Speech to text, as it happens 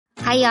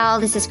Hi, y'all.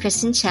 This is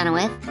Kristen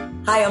Chenoweth.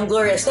 Hi, I'm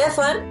Gloria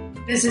Stefan.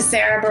 This is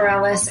Sarah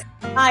Bareilles.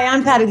 Hi,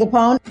 I'm Patti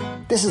LuPone.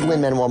 This is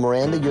Lin-Manuel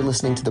Miranda. You're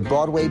listening to the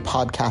Broadway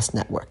Podcast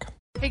Network.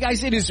 Hey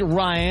guys, it is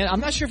Ryan. I'm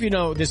not sure if you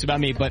know this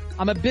about me, but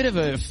I'm a bit of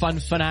a fun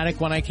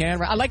fanatic when I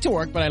can. I like to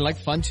work, but I like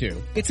fun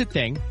too. It's a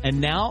thing. And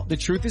now the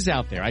truth is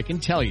out there. I can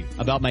tell you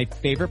about my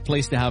favorite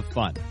place to have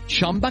fun.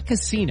 Chumba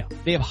Casino.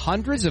 They have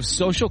hundreds of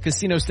social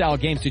casino style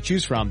games to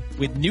choose from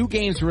with new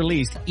games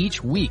released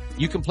each week.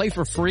 You can play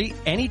for free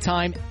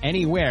anytime,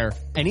 anywhere.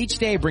 And each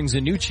day brings a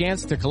new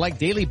chance to collect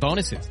daily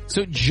bonuses.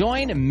 So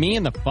join me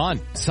in the fun.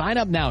 Sign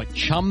up now at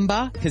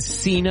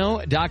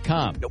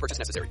ChumbaCasino.com. No purchase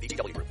necessary.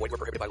 VGW Group. Void where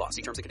prohibited by law.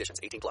 See terms and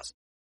conditions. 18+.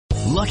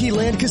 Lucky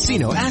Land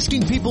Casino,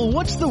 asking people,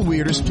 what's the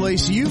weirdest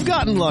place you've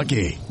gotten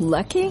lucky?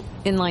 Lucky?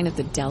 In line at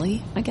the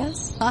deli, I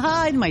guess?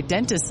 Aha, in my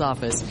dentist's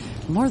office.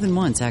 More than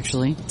once,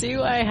 actually.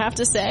 Do I have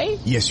to say?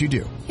 Yes, you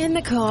do. In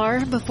the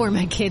car before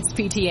my kids'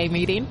 PTA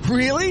meeting.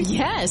 Really?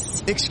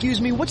 Yes. Excuse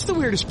me, what's the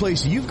weirdest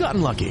place you've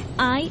gotten lucky?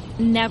 I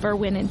never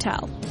win and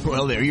tell.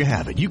 Well, there you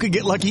have it. You can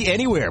get lucky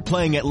anywhere,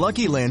 playing at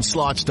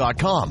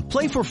LuckyLandSlots.com.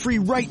 Play for free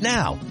right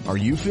now. Are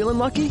you feeling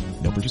lucky?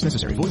 No purchase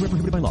necessary. Void where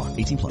prohibited by law.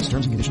 18+.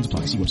 Terms and conditions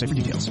apply. See website for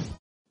details.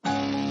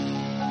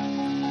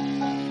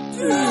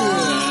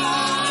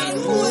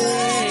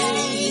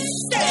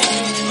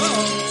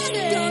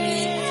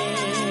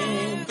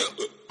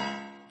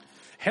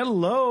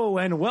 Hello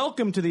and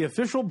welcome to the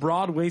official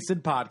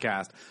Broadwasted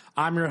podcast.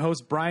 I'm your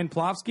host, Brian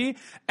Plofsky,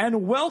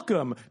 and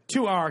welcome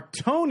to our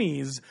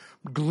Tony's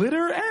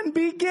Glitter and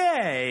Be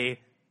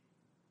Gay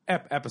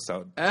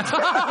episode. That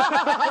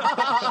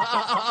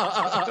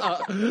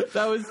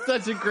was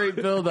such a great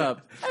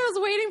build-up. I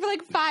was waiting for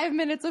like 5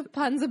 minutes of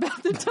puns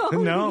about the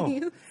Tonys.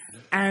 No.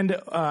 And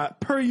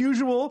per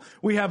usual,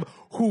 we have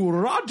who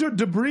Roger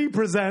Debris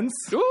presents.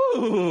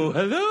 Ooh,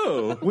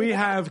 hello. We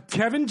have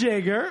Kevin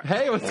Jager.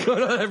 Hey, what's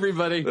going on,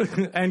 everybody?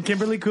 And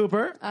Kimberly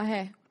Cooper.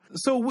 Hey.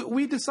 So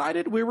we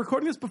decided we're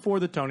recording this before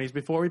the Tonys,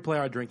 before we play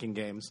our drinking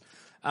games.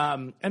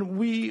 And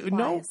we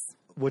know...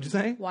 What'd you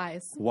say?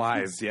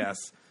 Wise,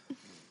 yes.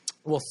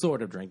 Well,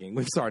 sort of drinking.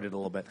 We've started a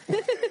little bit.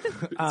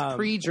 It's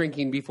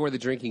pre-drinking before the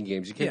drinking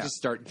games. You can't just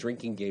start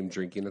drinking game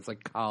drinking. It's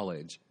like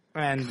college.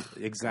 And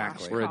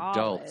exactly. We're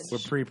adults. We're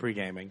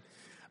pre-gaming.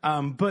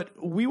 But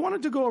we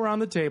wanted to go around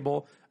the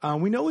table.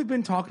 We know we've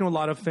been talking to a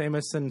lot of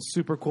famous and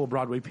super cool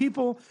Broadway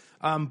people,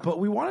 but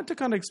we wanted to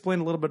kind of explain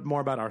a little bit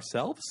more about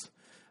ourselves.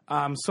 So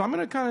I'm going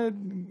to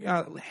kind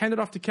of hand it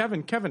off to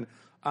Kevin. Kevin,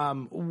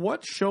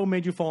 what show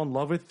made you fall in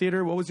love with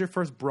theater? What was your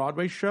first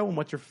Broadway show, and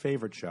what's your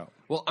favorite show?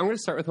 Well, I'm going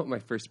to start with what my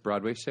first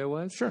Broadway show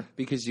was. Sure.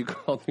 Because you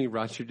called me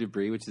Roger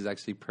Debris, which is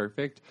actually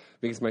perfect,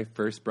 because my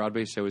first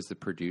Broadway show was The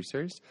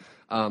Producers.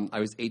 I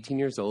was 18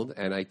 years old,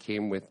 and I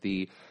came with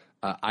the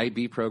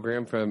IB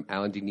program from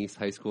Alan D. Nease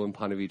High School in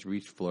Ponte Vedra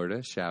Beach,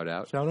 Florida. Shout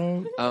out.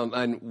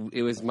 And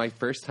it was my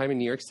first time in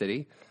New York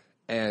City,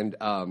 and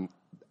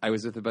I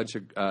was with a bunch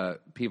of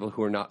people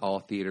who are not all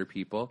theater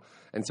people,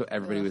 and so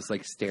everybody was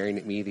like staring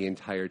at me the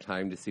entire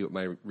time to see what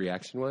my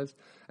reaction was,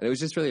 and it was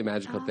just really a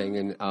magical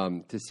thing.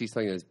 And to see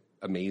something as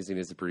amazing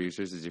as The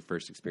Producers as your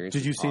first experience.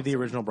 Did you see the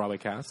original Broadway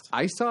cast?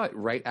 I saw it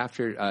right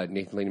after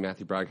Nathan Lane and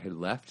Matthew Broderick had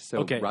left,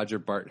 so Roger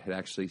Bart had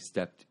actually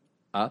stepped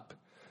up,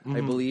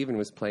 I believe, and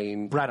was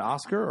playing Brad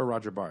Oscar or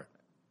Roger Bart.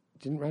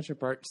 Didn't Roger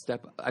Bart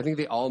step up? I think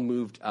they all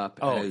moved up.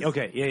 Oh,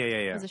 okay. Yeah.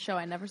 It was a show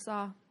I never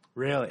saw.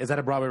 Really? Is that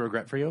a Broadway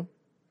regret for you?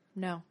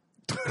 No.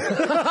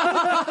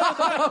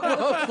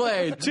 Well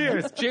played.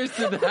 Cheers. Cheers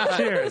to that.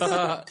 Cheers.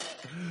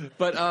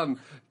 But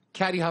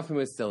Katty Huffman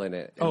was still in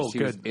it. And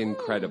she was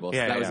incredible. So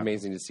Yeah, that was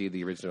amazing to see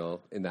the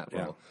original in that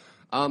role.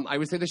 I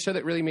would say the show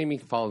that really made me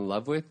fall in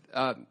love with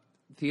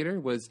theater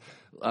was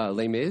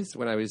Les Mis.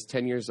 When I was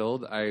 10 years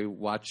old, I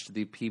watched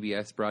the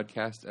PBS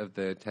broadcast of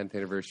the 10th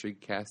anniversary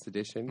cast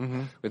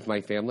edition with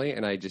my family,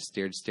 and I just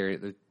stared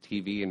at the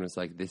TV and was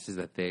like, this is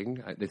a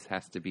thing. This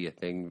has to be a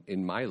thing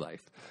in my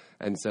life.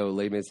 And so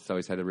Les Mis has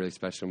always had a really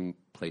special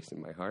place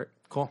in my heart.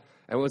 Cool.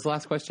 And what was the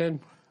last question?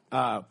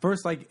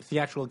 First,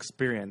 theatrical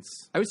experience.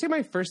 I would say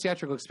my first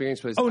theatrical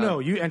experience was... Oh, no,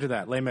 you enter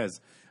that. Les Mis.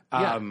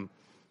 Yeah.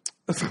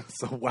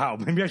 So, wow,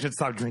 maybe I should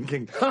stop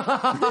drinking.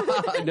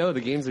 No,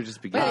 the games are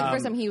just beginning. But the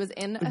first time he was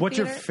in a What's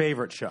your theater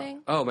favorite show?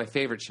 thing? Oh, my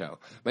favorite show.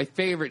 My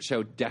favorite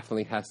show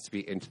definitely has to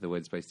be Into the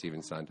Woods by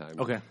Stephen Sondheim.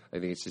 Okay. I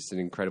think it's just an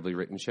incredibly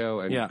written show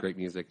and great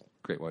music.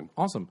 Great one.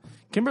 Awesome.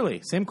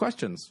 Kimberly, same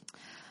questions.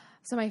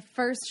 So my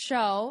first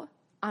show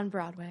on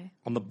Broadway.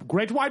 On the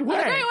Great Wide Way.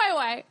 The Great White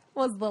Way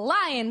was The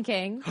Lion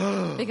King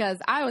because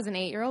I was an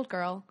 8-year-old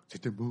girl.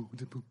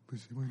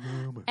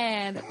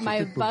 And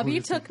my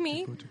bubby took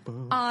me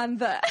on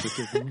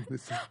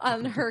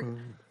her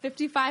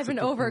 55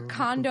 and over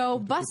condo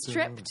bus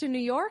trip to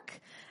New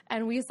York,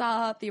 and we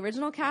saw the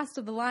original cast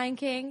of The Lion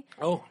King.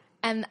 Oh.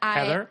 And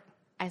Heather?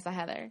 I saw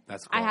Heather.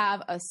 That's cool. I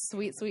have a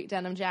sweet, sweet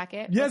denim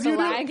jacket. Yes, with you The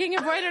do. Lion King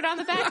embroidered on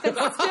the back that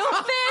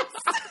still fits.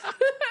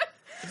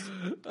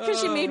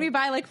 Because she made me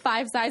buy like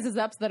 5 sizes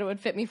up so that it would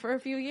fit me for a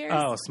few years.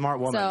 Oh, smart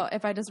woman. So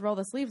if I just roll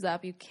the sleeves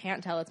up, you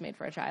can't tell it's made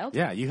for a child.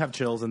 Yeah, you have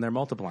chills and they're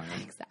multiplying.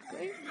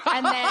 Exactly.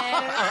 And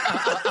then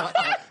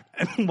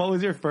What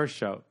was your first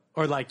show?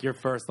 Or like your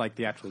first like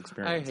theatrical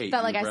experience? I hate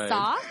That you, I Brian.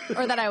 saw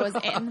or that I was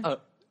in?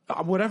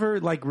 Whatever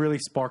like really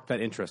sparked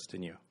that interest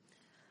in you.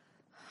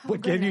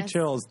 What gave you goodness.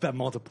 chills that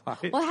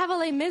multiplied? Well, I have a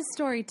Les Mis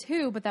story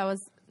too, but that was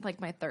like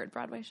my third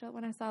Broadway show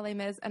when I saw Les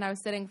Mis, and I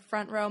was sitting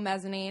front row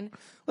mezzanine.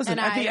 Listen, and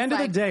at the I end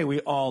was of the day, we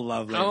all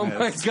love Les Oh Mis.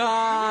 my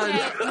God.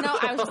 Okay, no,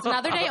 I was just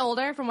another day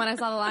older from when I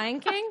saw The Lion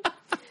King,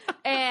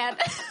 and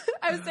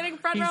I was sitting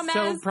front row He's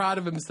mezz. so proud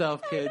of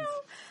himself, kids.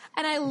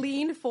 And I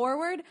leaned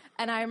forward,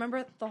 and I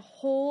remember the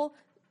whole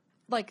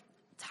like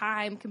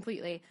time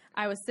completely.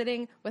 I was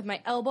sitting with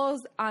my elbows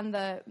on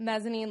the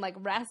mezzanine, like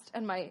rest,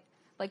 and my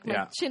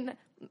chin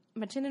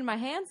in my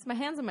hands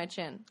in my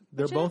chin.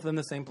 They're Chin- both in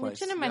the same my place.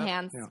 chin in my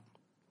hands. Yeah.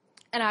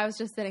 And I was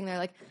just sitting there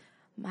like,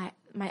 my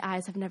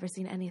eyes have never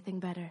seen anything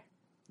better.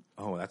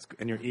 Oh, that's good.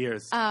 And your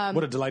ears.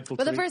 What a delightful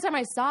But the treat. first time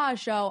I saw a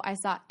show, I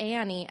saw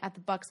Annie at the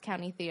Bucks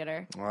County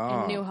Theater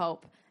Ah. in New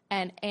Hope,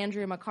 and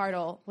Andrew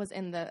McCardle was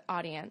in the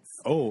audience.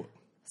 Oh,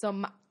 So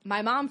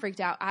my mom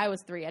freaked out. I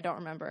was 3. I don't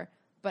remember.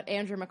 But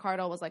Andrew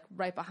McCardle was like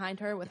right behind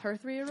her with her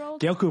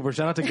 3-year-old. Gail Cooper.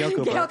 Shout out to Gail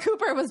Cooper. Gail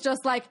Cooper was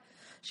just like,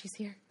 she's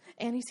here.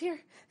 Annie's here.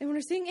 And when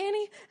we're seeing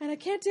Annie, and I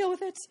can't deal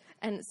with it.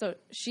 And so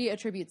she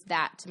attributes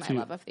that to my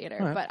love of theater.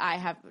 All right. But I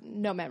have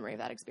no memory of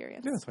that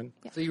experience. Yeah, that's fine.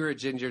 So you were a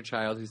ginger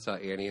child who saw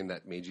Annie and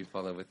that made you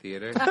fall in love with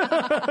theater? And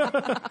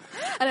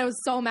I was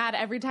so mad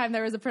every time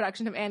there was a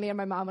production of Annie and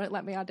my mom wouldn't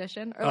let me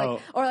audition. Or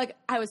like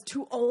I was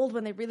too old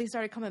when they really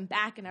started coming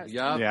back and I was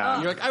Yup.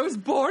 Yeah. You're like, I was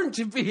born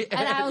to be Annie.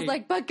 and I was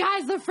like, but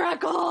guys, the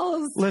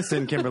freckles.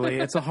 Listen, Kimberly,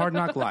 it's a hard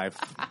knock life.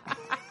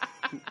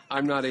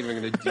 I'm not even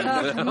going to do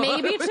that.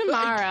 Maybe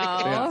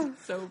tomorrow.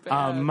 So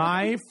bad.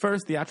 My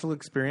first theatrical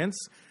experience,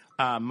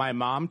 my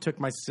mom took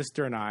my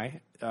sister and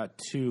I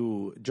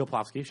to Jill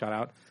Plofsky, shout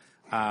out.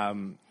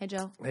 Hey,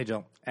 Jill. Hey,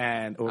 Jill.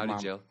 And, Howdy, Mom.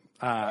 Jill.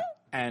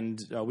 And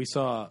we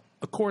saw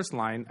a chorus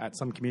line at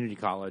some community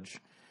college.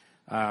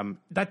 I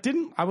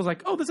was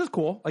like, oh, this is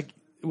cool. Like,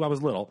 I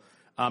was little.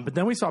 But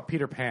then we saw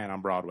Peter Pan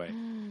on Broadway,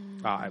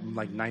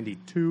 like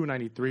 92,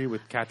 93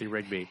 with Kathy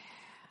Rigby.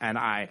 And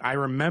I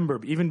remember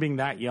even being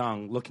that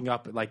young, looking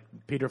up at like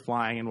Peter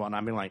flying and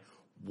whatnot, being like,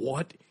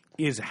 what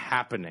is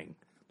happening?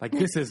 Like,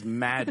 this is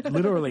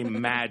literally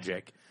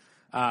magic.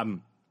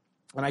 And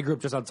I grew up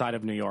just outside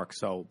of New York,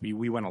 so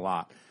we went a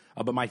lot.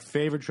 But my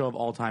favorite show of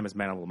all time is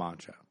Man of La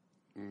Mancha.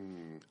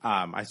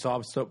 I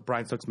saw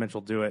Brian Stokes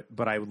Mitchell do it,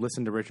 but I would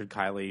listen to Richard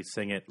Kiley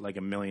sing it like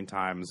a million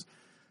times.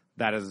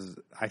 That is,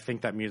 I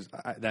think that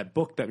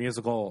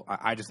musical,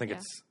 I just think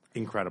it's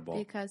incredible.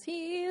 Because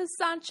he's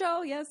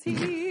Sancho. Yes,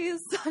 he's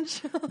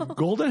Sancho.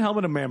 Golden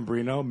Helmet of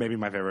Mambrino, maybe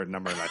my favorite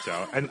number in that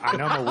show. And I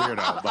know I'm a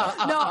weirdo,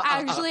 but No,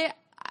 actually,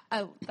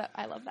 I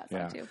love that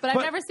song too. But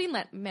I've never seen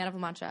Man of La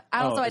Mancha.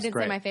 I it's didn't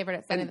great. say my favorite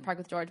at Sunday in the Park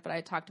with George, but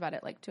I talked about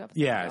it like 2 episodes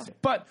yeah. ago.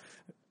 But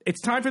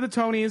it's time for the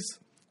Tonys.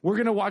 We're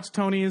going to watch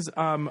Tonys.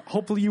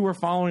 Hopefully you were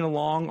following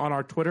along on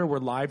our Twitter. We're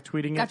live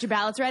tweeting it. Got your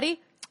ballots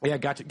ready? Yeah,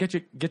 gotcha. Get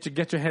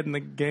your head in the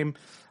game.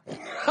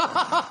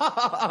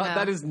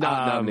 That is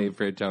not nominated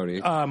for a Tony.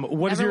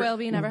 What is Never your will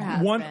be, never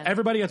has one? been.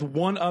 Everybody gets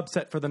one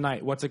upset for the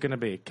night. What's it going to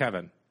be,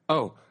 Kevin?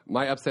 Oh,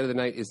 my upset of the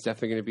night is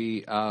definitely going to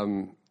be,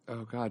 oh,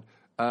 God.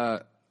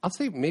 I'll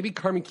say maybe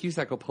Carmen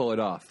Cusack will pull it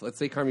off. Let's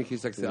say Carmen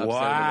Cusack's the upset of the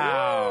night.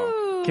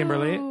 Wow,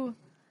 Kimberly. Ooh,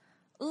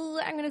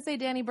 I'm going to say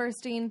Danny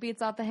Burstein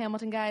beats out the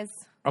Hamilton guys.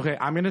 Okay,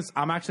 I'm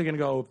actually gonna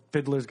go.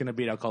 Fiddler's gonna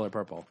beat out Color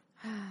Purple.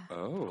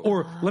 Oh.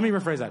 Or let me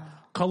rephrase that.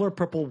 Color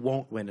Purple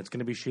won't win. It's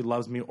gonna be She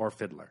Loves Me or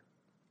Fiddler.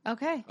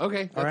 Okay.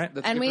 Okay. All right.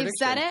 That's a And good we've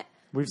said prediction. it.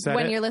 We've said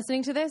when it. you're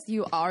listening to this,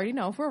 you already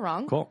know if we're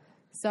wrong. Cool.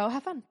 So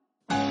have fun.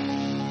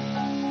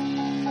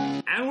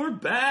 And we're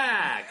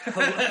back.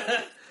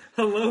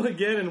 Hello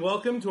again, and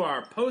welcome to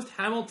our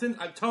post-Hamilton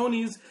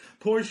Tonys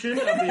portion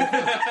of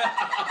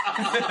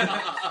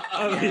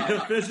the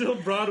official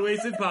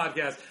Broadwasted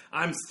podcast.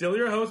 I'm still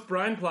your host,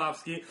 Brian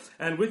Plofsky,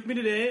 and with me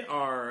today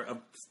are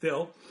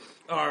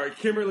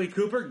Kimberly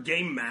Cooper,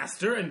 game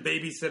master and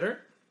babysitter,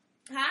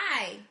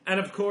 Hi. and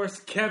of course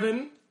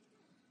Kevin.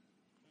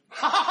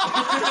 And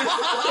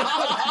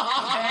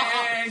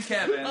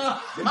Kevin.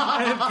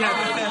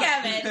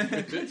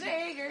 The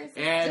Jaegers.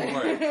 And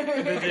Mark.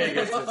 The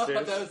Jaeger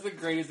sisters. That was the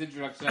greatest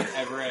introduction I've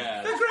ever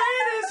had. The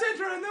greatest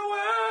intro in the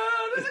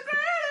world is the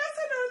greatest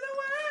intro in the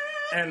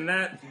world. And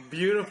that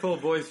beautiful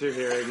voice you're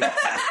hearing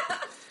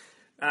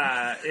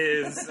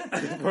is,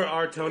 for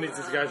our Tony's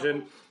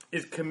discussion,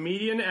 is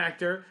comedian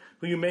actor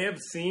who you may have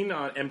seen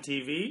on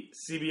MTV,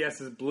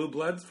 CBS's Blue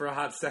Bloods for a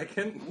hot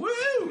second. Woo!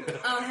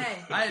 Oh,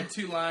 hey. I had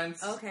 2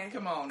 lines. Okay.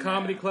 Come on.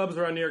 Comedy man. clubs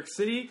around New York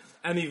City,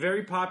 and the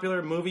very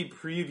popular movie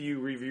preview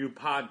review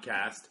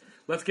podcast.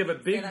 Let's give a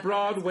big,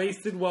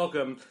 broad-waisted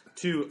welcome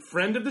to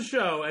friend of the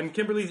show and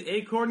Kimberly's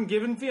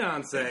acorn-given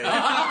fiance,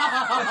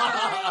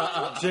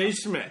 Jay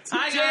Schmidt.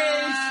 Hi,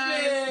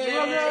 Jay Schmidt.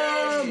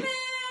 Welcome.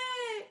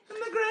 I'm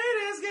the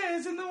greatest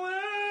guys in the world.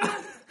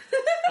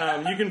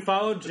 You can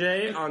follow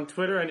Jay on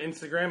Twitter and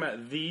Instagram at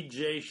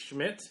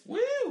 @TheJaySchmidt.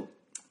 Woo!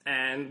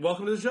 And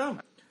welcome to the show.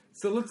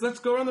 So let's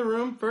go around the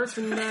room first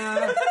and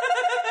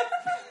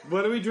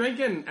What are we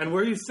drinking? And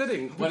where are you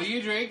sitting? What are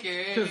you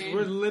drinking? Because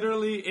we're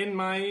literally in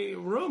my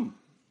room.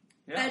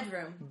 Yeah.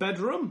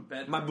 Bedroom.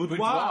 My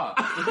boudoir.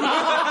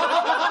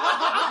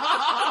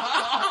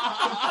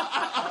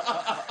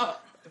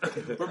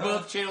 We're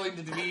both channeling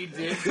the David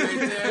Diggs right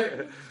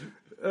there.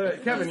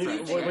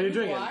 Kevin, what are you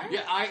drinking?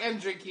 Yeah, I am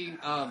drinking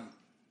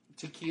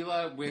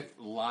tequila with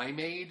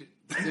limeade.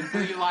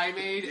 Simply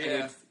limeade,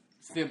 and it's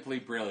simply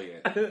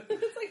brilliant.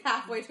 It's like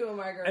halfway to a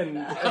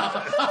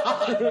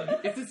margarita.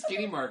 It's a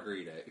skinny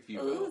margarita, if you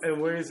will.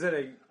 And where are you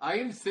sitting? I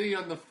am sitting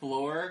on the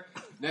floor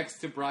next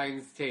to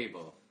Brian's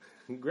table.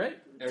 Great.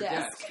 Or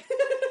desk.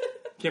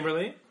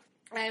 Kimberly?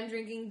 I am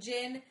drinking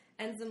gin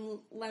and some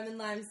lemon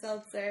lime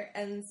seltzer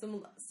and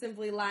some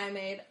Simply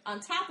Limeade on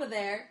top of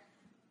there.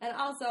 And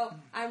also,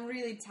 I'm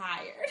really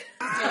tired.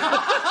 You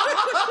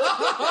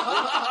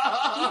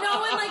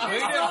know when like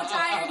you're so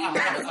tired you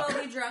might as well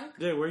be drunk?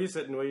 Yeah, where are you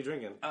sitting? What are you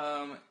drinking?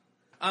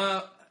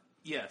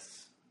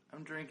 Yes.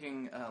 I'm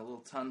drinking a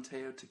little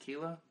Tanteo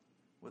tequila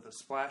with a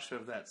splash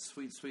of that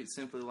sweet, sweet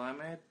Simply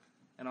Limeade.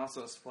 And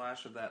also a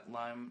splash of that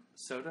lime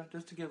soda,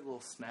 just to give a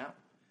little snap.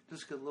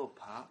 Just get a little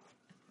pop.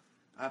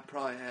 I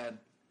probably had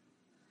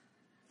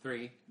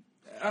 3.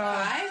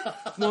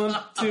 5? 1,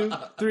 2,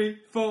 3,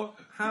 4.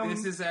 How?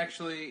 This is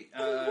actually...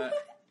 if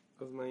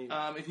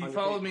you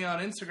followed me on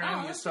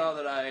Instagram, you saw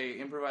that I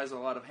improvised a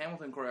lot of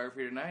Hamilton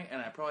choreography tonight,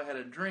 and I probably had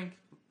a drink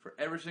for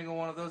every single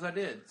one of those I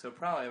did. So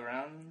probably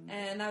around...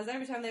 And that was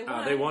every time they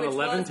won. They won which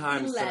 11 was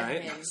times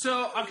 11. tonight.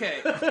 So,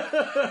 okay.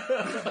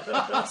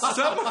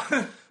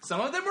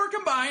 Some of them were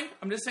combined.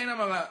 I'm just saying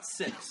I'm about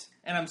 6.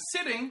 And I'm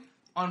sitting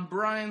on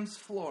Brian's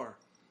floor.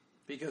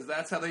 Because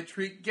that's how they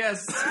treat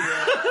guests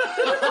here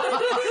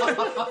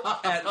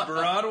at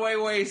Broadway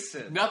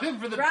Wasted. Nothing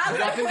for the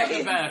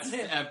best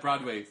at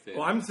Broadway Wasted.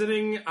 Well, I'm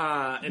sitting in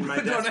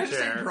my desk Don't I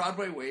chair. say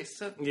Broadway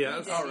Wasted?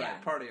 Yes. All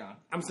right, party on.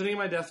 I'm sitting in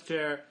my desk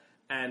chair,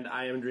 and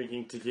I am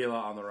drinking tequila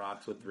on the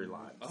rocks with 3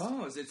 limes.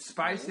 Oh, is it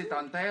spicy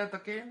Tanteo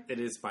tequila? It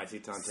is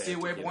spicy Tanteo Si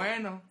tequila.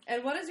 bueno.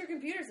 And what is your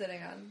computer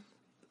sitting on?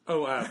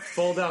 Oh,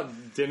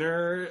 fold-out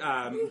dinner,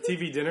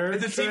 TV dinner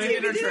It's a tray. TV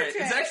dinner tray.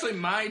 It's actually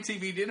my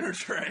TV dinner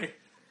tray.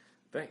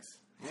 Thanks.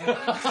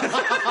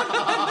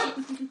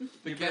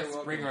 The guests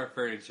bring our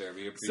furniture.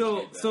 We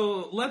appreciate that.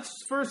 So let's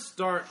first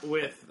start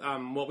with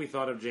what we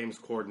thought of James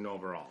Corden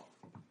overall.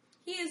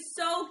 He is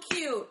so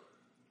cute.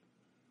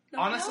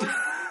 Honestly.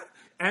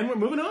 And we're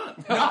moving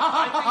on.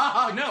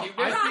 I think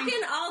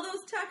Rocking all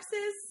those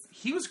tuxes.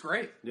 he was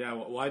great. Yeah,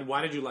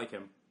 why did you like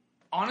him?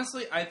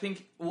 Honestly, I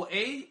think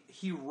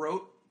he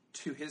wrote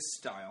to his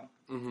style.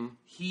 Mm-hmm.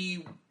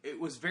 He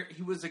was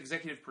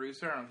executive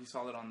producer. I don't know if you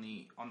saw that on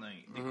the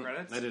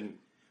credits. I didn't.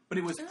 But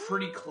it was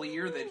pretty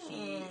clear that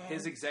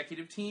his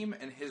executive team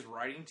and his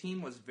writing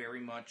team was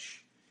very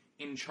much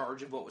in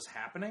charge of what was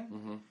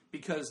happening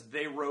because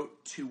they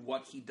wrote to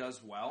what he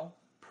does well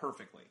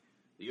perfectly.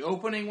 The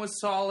opening was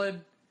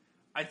solid.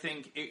 I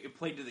think it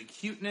played to the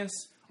cuteness.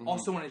 Mm-hmm.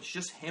 Also, when it's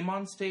just him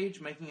on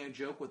stage making a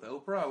joke with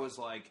Oprah, I was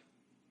like,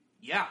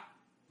 yeah,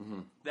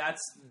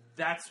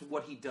 that's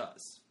what he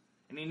does.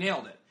 And he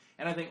nailed it.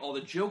 And I think all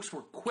the jokes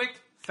were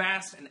quick,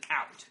 fast, and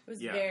out. It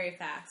was very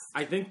fast.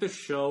 I think the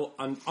show,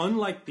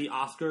 unlike the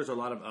Oscars or a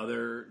lot of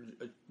other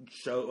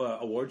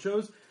award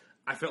shows,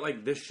 I felt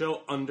like this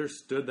show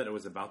understood that it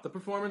was about the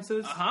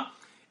performances.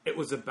 It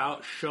was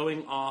about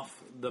showing off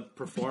the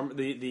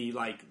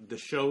the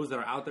shows that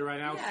are out there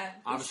right now. Yeah,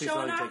 obviously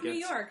showing selling off tickets.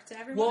 New York to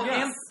everyone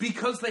else. And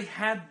because they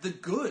had the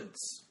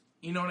goods,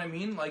 you know what I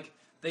mean? Like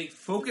they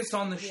focused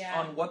on the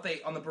on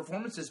the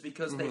performances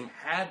because they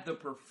had the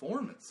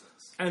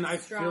performances. And I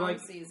feel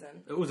like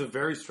season. It was a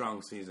very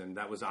strong season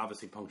that was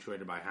obviously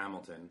punctuated by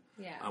Hamilton.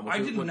 Yeah, I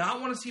did not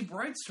want to see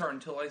Bright Star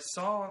until I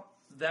saw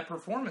that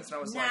performance, and I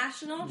was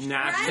National like,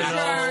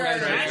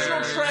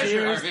 National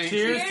Treasure.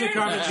 Cheers to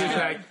Carmen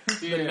Cusack,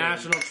 the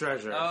national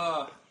treasure.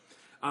 Well,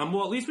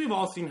 at least we've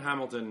all seen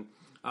Hamilton,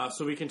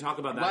 so we can talk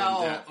about that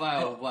in depth.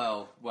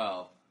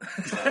 Well.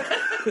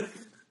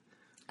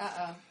 Uh-oh.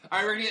 All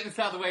right, we're going to get this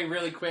out of the way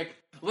really quick.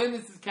 Lynn,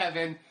 this is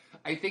Kevin.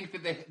 I think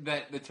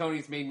that the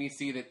Tonys made me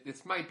see that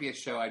this might be a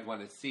show I'd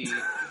want to see.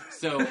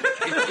 So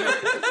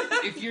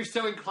if you're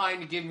so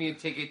inclined to give me a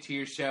ticket to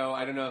your show,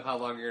 I don't know how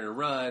long you're going to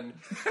run,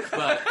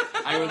 but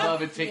I would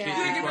love a ticket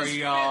before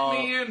you all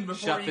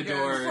shut the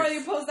doors. Before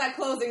you post that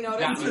closing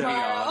notice That would tomorrow.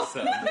 be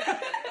awesome.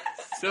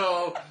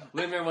 So,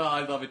 Lin-Manuel,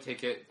 I'd love a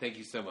ticket. Thank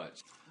you so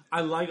much.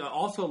 I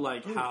also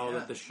like how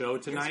the show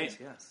tonight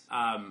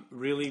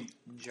really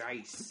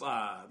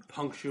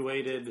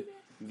punctuated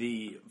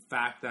the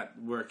fact that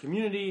we're a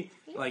community,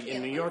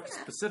 in New York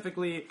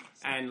specifically,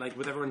 and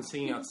with everyone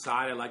singing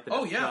outside. I like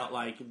that. Felt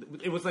like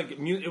it was like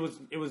it was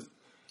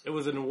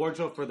an award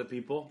show for the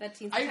people.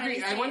 I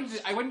agree. I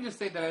wanted to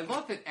say that I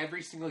love that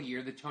every single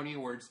year the Tony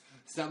Awards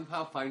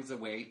somehow finds a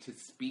way to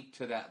speak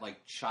to that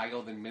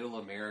child in Middle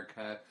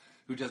America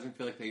who doesn't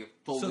feel like they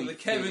fully the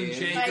Kevin fit in.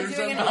 J. By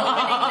doing an opening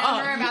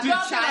number about the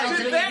child.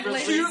 Did that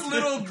cute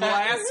little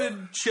glassed,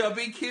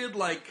 chubby kid,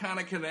 like, kind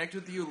of connect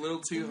with you a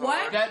little too hard.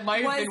 What? That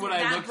might have was been what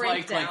I that looked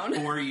like breakdown?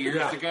 4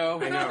 years ago.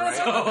 I know, right?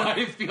 So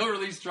I feel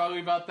really strongly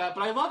about that.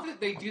 But I love that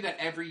they do that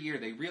every year.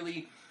 They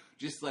really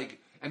just, like,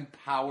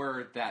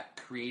 empower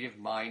that creative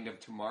mind of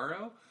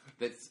tomorrow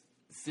that's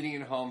sitting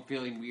at home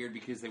feeling weird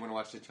because they want to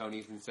watch the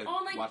Tonys instead of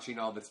watching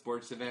all the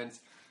sports events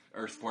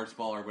or sports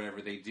ball or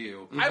whatever they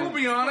do. I will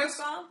be honest.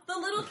 The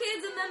little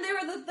kids, and then they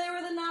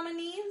were the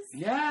nominees.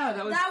 Yeah,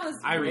 that was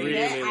I great.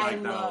 really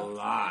like that a loved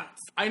lot.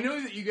 I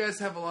know that you guys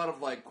have a lot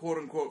of, like,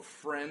 quote-unquote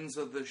friends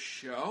of the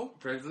show.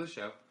 Friends of the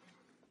show.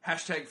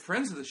 Hashtag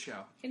friends of the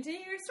show. Continue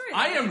your story.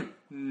 I am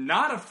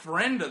not a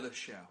friend of the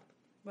show.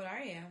 What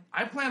are you?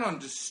 I plan on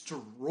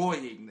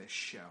destroying this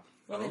show.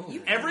 Well, then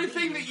you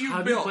Everything that you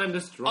How do you built, plan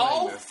destroying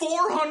all this?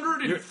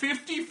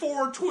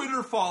 454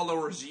 Twitter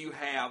followers you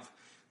have,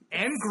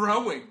 and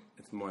growing.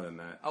 It's more than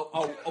that.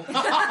 Oh.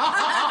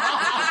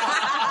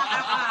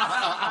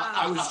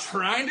 I was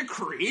trying to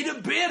create a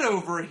bit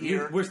over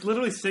here. We're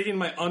literally sitting in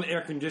my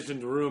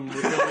unair-conditioned room.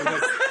 We're filming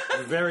this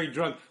very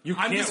drunk. You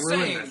I'm can't just ruin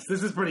saying, this.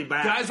 This is pretty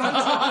bad. Guys,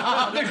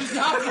 There's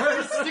not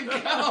first to go.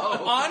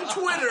 On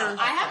Twitter,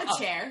 I have a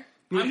chair.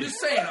 I'm just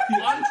saying,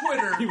 on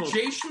Twitter,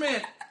 Jay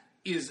Schmidt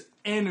is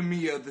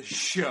enemy of the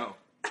show.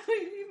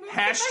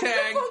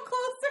 Hashtag.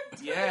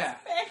 Yeah.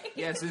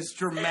 Yes, it's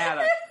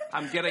dramatic.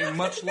 I'm getting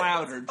much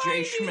louder.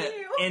 Jay Schmidt,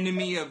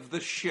 enemy of the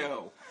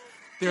show.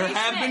 There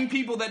have been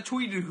people that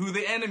tweeted who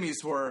the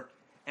enemies were,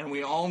 and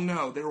we all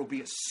know there will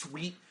be a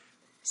sweet,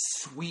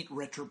 sweet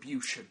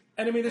retribution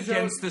Enemy of the show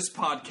against this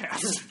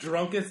podcast.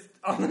 Drunkest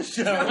on the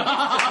show. And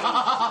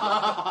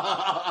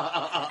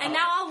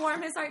now I'll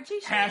warm his heart. Jay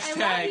Schmidt, I love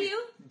Hashtag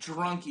you.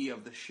 drunkie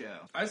of the show.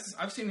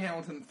 I've seen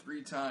Hamilton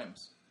 3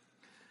 times.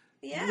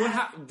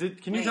 Yeah.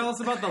 Can you tell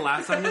us about the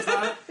last time you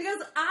saw it?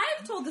 Because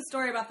I've told the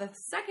story about the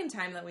second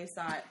time that we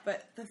saw it,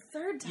 but the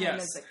third time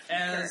is the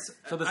kicker.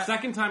 So the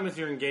second time was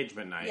your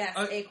engagement night. Yes,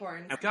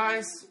 Acorn.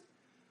 Guys,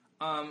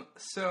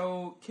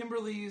 so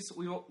Kimberly's,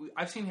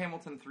 I've seen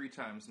Hamilton 3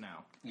 times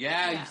now.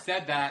 Yeah, you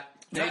said that.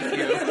 Thank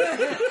you.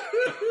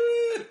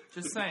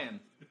 Just saying.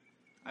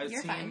 I've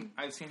You're seen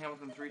fine.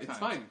 Hamilton 3 times. It's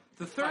fine.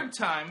 The third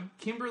time,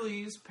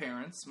 Kimberly's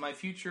parents, my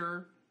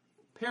future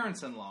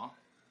parents-in-law,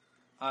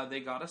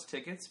 they got us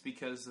tickets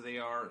because they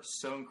are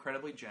so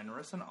incredibly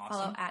generous and awesome.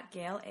 Follow at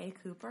Gail A.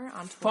 Cooper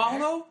on Twitter.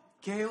 Follow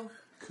Gail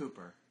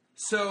Cooper.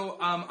 So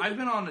I've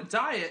been on a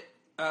diet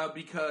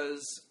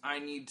because I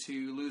need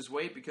to lose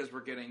weight because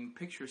we're getting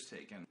pictures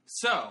taken.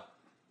 So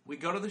we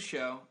go to the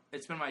show.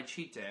 It's been my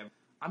cheat day.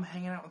 I'm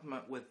hanging out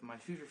with my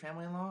future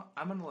family-in-law.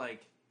 I'm gonna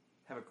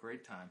have a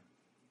great time.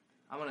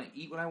 I'm gonna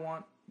eat what I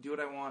want, do what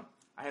I want.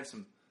 I have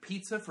some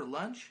pizza for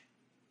lunch,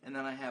 and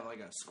then I have like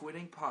a squid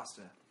ink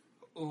pasta.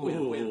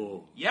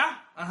 Ooh.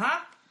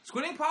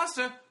 Squid ink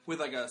pasta with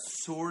like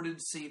assorted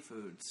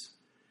seafoods.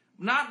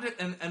 Not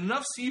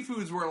enough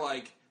seafoods where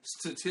like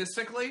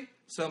statistically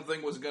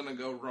something was gonna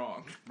go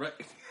wrong. Right.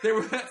 There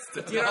was, you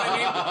know what I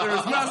mean? There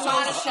was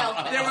mussels,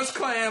 there was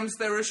clams,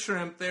 there was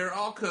shrimp. They were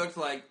all cooked.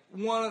 Like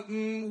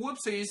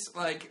whoopsies.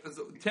 Like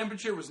the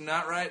temperature was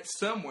not right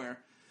somewhere.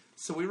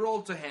 So we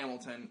rolled to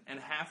Hamilton, and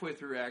halfway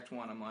through Act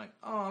 1, I'm like,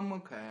 oh, I'm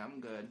okay, I'm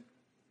good.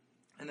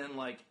 And then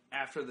like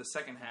after the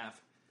second half,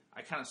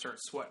 I kind of start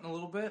sweating a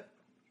little bit.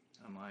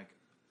 I'm like,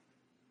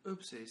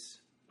 oopsies.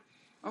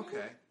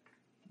 Okay.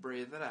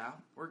 Breathe it out.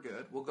 We're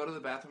good. We'll go to the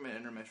bathroom at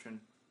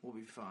intermission. We'll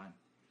be fine.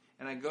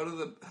 And I go to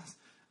the...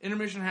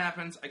 intermission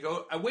happens.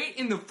 I wait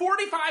in the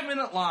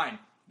 45-minute line.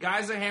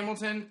 Guys at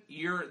Hamilton,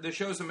 the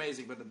show's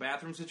amazing, but the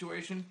bathroom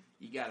situation,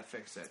 you gotta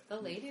fix it.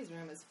 The ladies'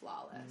 room is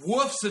flawless.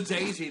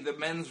 Woofs-a-daisy, the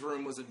men's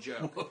room was a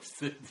joke.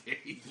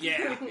 Woofs-a-daisy.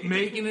 Yeah,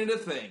 making it a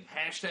thing.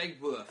 Hashtag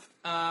woof.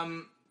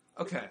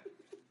 Okay.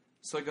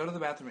 So I go to the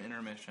bathroom at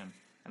intermission,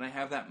 and I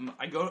have that...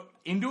 I go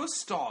into a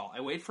stall.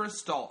 I wait for a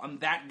stall. I'm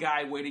that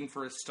guy waiting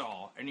for a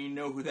stall, and you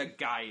know who that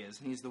guy is,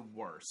 and he's the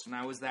worst. And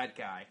I was that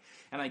guy.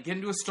 And I get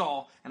into a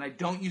stall, and I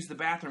don't use the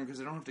bathroom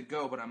because I don't have to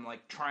go, but I'm,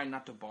 like, trying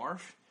not to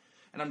barf.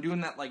 And I'm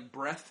doing that, like,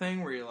 breath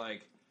thing where you're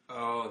like...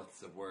 Oh, it's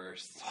the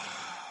worst.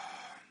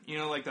 You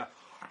know, like the...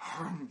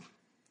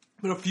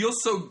 But it feels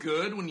so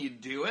good when you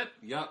do it.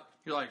 Yep.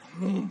 You're like...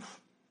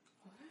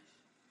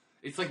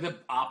 It's like the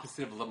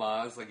opposite of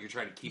Lamaze. Like you're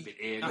trying to keep it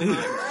in, and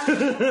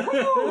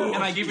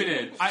I keep it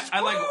in.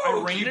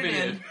 I rein it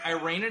in. I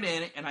rein it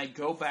in, and I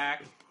go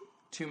back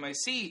to my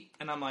seat,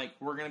 and I'm like,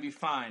 "We're gonna be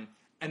fine."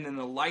 And then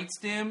the lights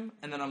dim,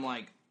 and then I'm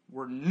like,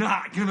 "We're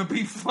not gonna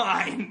be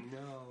fine."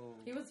 No.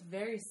 He was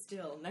very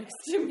still next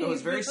to me. I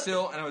was very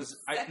still, and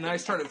then I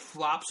started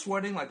flop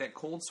sweating, like that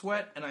cold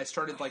sweat, and I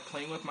started like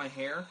playing with my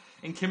hair.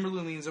 And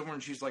Kimberly leans over,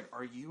 and she's like,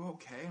 "Are you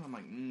okay?" And I'm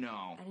like,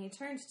 "No." And he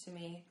turned to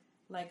me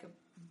like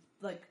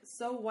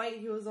so white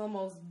he was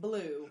almost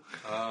blue.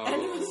 Oh. And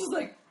he was just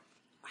like,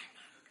 I'm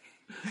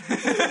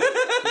not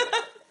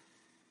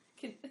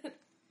okay.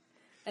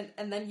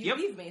 and then you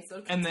leave me,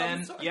 so and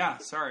then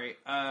sorry.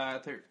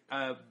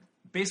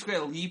 Basically, I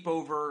leap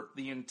over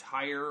the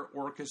entire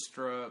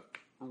orchestra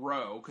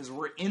row because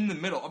we're in the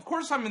middle. Of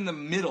course, I'm in the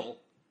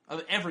middle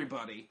of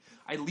everybody.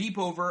 I leap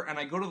over and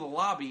I go to the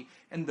lobby,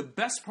 and the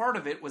best part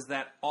of it was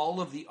that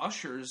all of the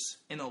ushers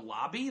in the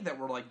lobby that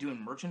were like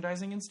doing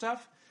merchandising and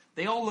stuff,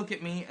 they all look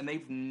at me and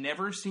they've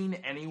never seen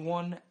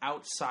anyone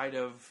outside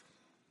of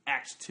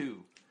Act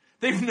 2.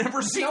 They've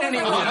never seen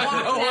anyone.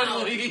 No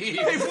one leaves.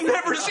 They've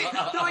never seen.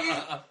 They're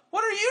like,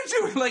 what are you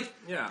doing? Like,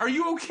 are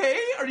you okay?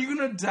 Are you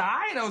going to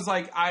die? And I was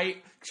like,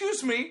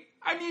 excuse me,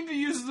 I need to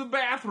use the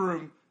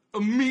bathroom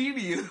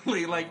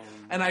immediately. Like,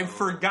 and I've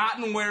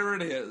forgotten where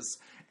it is.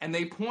 And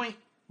they point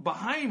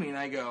behind me, and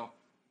I go,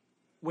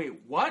 wait,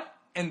 what?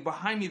 And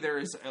behind me there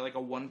is like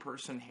a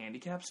one-person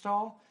handicap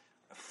stall.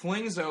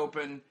 Flings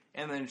open,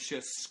 and then it's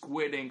just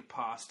squid ink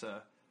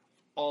pasta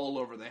all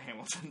over the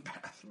Hamilton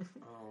bathroom.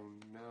 Oh,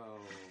 no.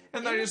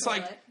 And then I just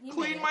like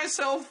clean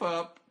myself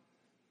up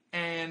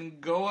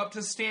and go up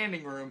to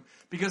standing room,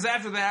 because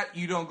after that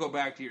you don't go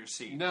back to your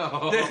seat.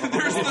 No.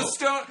 There's the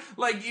stone.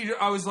 Like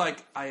I was like,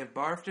 I have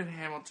barfed in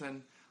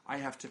Hamilton. I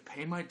have to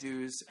pay my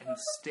dues and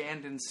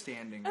stand in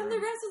standing room. And the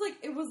rest was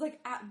like, it was like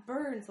at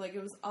Burns, like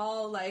it was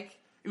all like.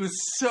 It was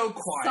so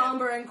quiet.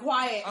 Somber and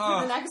quiet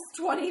for the next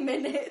 20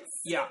 minutes.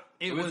 Yeah.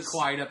 It was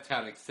quiet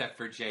uptown except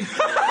for Jake.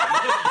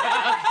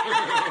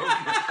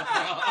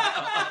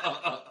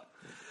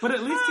 But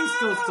at least he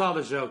still saw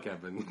the show,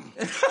 Kevin.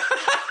 But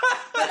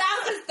that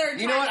was his third time.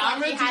 You know what?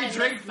 I'm ready ready to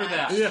drink for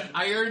that. Yeah.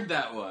 I earned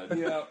that one.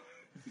 Yeah.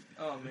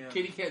 Oh, man.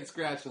 Kitty can't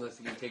scratch unless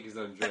he can take his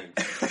own drink.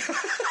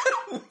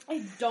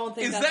 I don't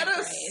think Is that's that a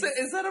phrase.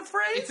 Is that a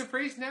phrase? It's a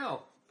phrase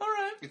now. All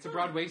right. It's a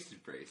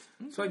broad-waisted phrase.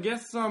 So I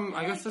guess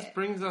this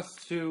brings us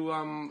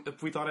to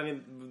if we thought any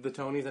of the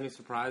Tonys, any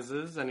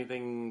surprises,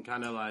 anything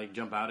kind of like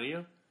jump out at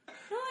you? I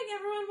feel like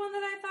everyone won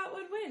that I thought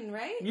would win,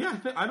 right? Yeah,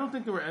 I don't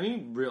think there were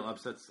any real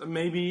upsets.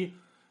 Maybe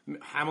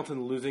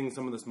Hamilton losing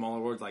some of the smaller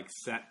words like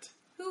Set.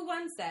 Who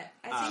won Set?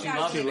 I think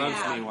She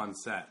Loves Me won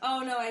Set.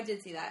 Oh, no, I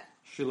did see that.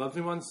 She Loves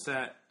Me won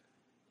Set.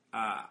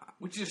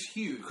 Which is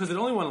huge. Because it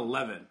only won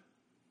 11.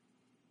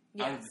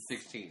 Yes. Out of the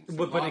 16.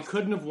 So But it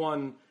couldn't have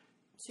won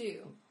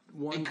 2.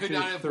 1, It could 2,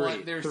 not have 3,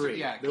 won. There's 3.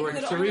 Yeah, There were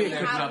could 3 only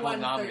and have double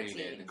won nominated.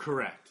 13.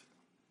 Correct.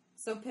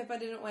 So Pippa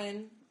didn't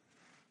win.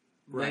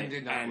 Right. Lynn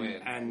did not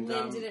win. And,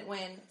 Lynn didn't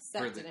win.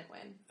 Seth didn't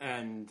win.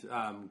 And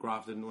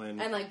Groff didn't win.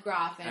 And like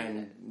Groff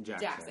and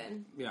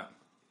Jackson. Yeah.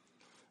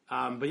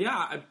 But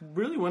yeah, it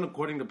really went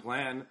according to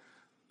plan.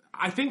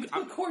 I think.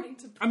 According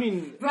to plan. I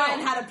mean. Brian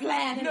had a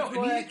plan.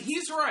 And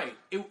he's right.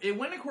 It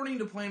went according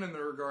to plan in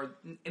the regard,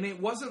 and it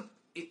wasn't.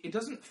 It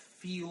doesn't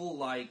feel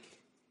like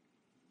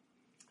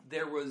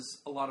there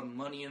was a lot of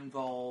money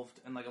involved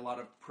and like a lot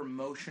of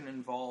promotion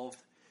involved.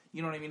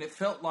 You know what I mean? It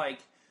felt like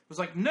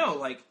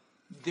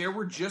there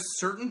were just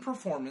certain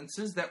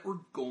performances that were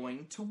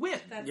going to win.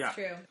 That's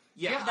true.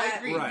 Yeah, that I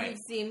agree. We've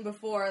seen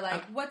before.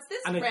 Like, what's this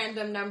and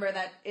random number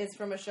that is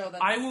from a show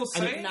that's I will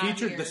say and it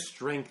featured the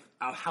strength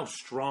of how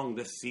strong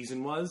this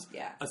season was.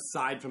 Yeah.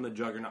 Aside from the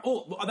Juggernaut.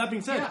 Oh, that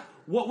being said,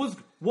 what was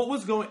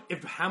going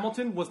if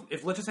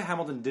let's just say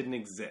Hamilton didn't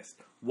exist,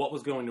 what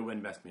was going to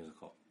win Best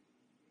Musical?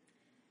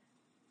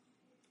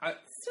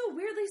 Still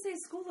weirdly say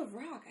School of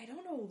Rock. I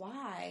don't know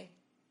why.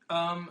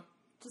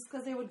 Just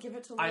because they would give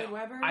it to Lloyd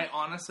Webber? I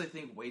honestly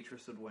think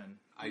Waitress would win.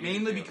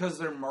 Mainly because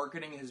their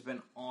marketing has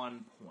been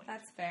on point.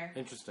 That's fair.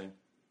 Interesting.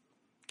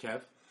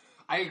 Kev?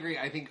 I agree.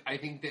 I think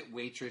that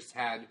Waitress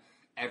had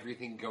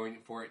everything going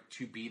for it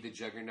to be the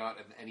juggernaut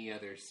of any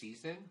other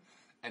season.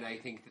 And I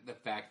think that the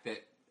fact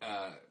that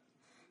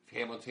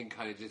Hamilton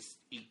kind of just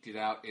eked it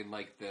out in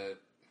like the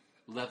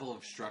level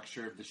of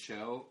structure of the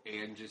show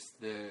and just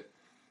the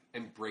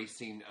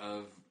embracing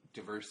of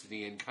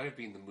diversity and kind of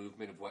being the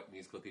movement of what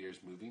musical theater is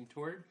moving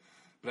toward.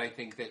 But I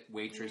think that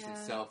Waitress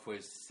itself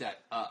was set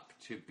up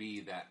to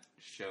be that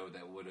show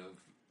that would have.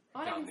 Oh,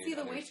 I can see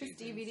the Waitress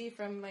DVD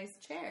from my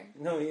chair.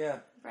 No, yeah.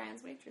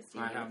 Brian's Waitress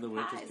DVD. I have the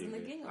Waitress Pies and the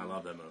DVD. gingham. I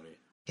love that movie.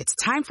 It's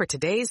time for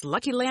today's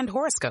Lucky Land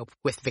horoscope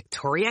with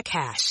Victoria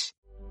Cash.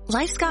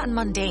 Life's gotten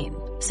mundane,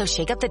 so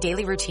shake up the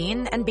daily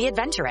routine and be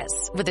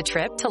adventurous with a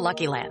trip to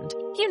Lucky Land.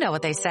 You know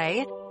what they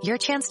say. Your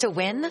chance to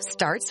win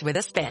starts with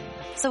a spin.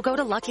 So go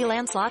to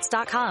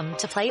LuckyLandSlots.com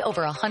to play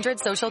over 100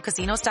 social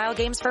casino-style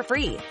games for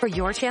free for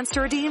your chance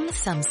to redeem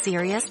some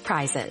serious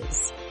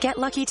prizes. Get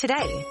lucky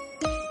today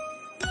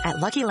at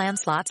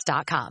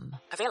LuckyLandSlots.com.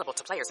 Available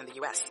to players in the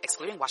U.S.,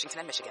 excluding Washington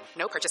and Michigan.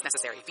 No purchase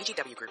necessary.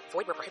 VGW Group.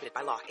 Void where prohibited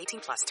by law.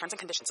 18+. Terms and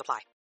conditions apply.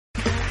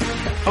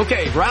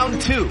 Okay,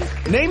 round 2.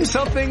 Name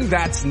something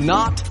that's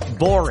not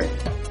boring.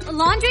 A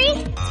laundry?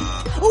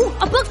 Ooh,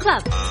 a book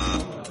club.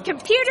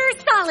 Computer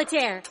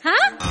solitaire,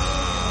 huh?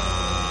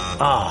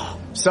 Ah,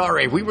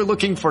 sorry, we were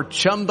looking for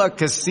Chumba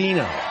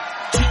Casino.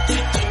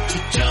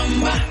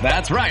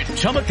 That's right,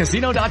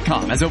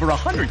 ChumbaCasino.com has over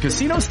 100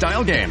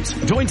 casino-style games.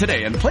 Join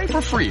today and play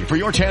for free for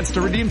your chance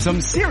to redeem some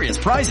serious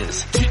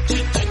prizes.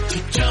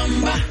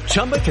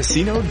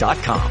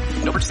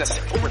 ChumbaCasino.com. No purchase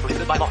necessary. Void where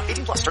prohibited by law.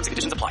 18+. Terms and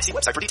conditions apply. See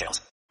website for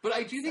details. But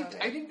I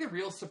think the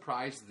real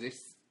surprise this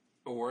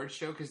award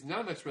show, because none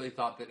of us really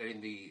thought that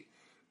in the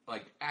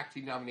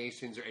acting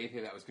nominations or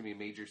anything that was going to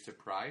be a major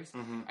surprise.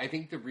 Mm-hmm. I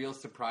think the real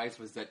surprise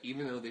was that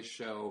even though this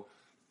show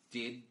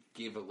did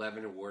give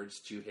 11 awards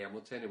to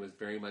Hamilton. It was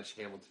very much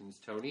Hamilton's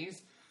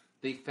Tonys.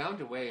 They found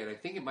a way, and I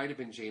think it might have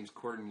been James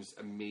Corden's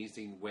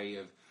amazing way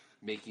of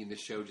making the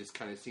show just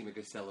kind of seem like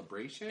a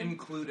celebration.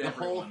 Include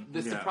everyone.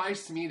 The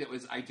surprise to me that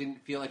was, I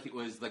didn't feel like it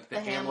was like the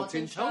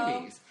Hamilton show.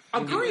 Tonys.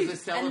 Agreed. It was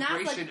a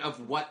celebration like,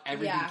 of what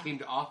everything came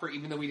to offer,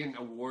 even though we didn't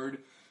award.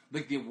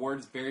 Like, the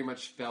awards very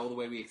much fell the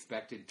way we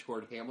expected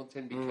toward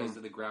Hamilton because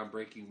of the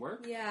groundbreaking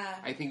work. Yeah.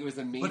 I think it was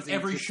amazing But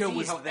every to show see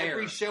was how there.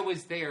 every show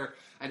was there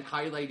and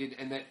highlighted,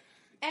 and that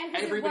And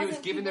everybody was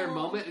given their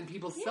moment, and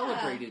people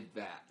celebrated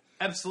that.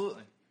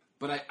 Absolutely.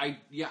 But I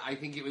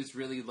think it was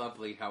really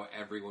lovely how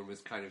everyone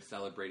was kind of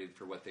celebrated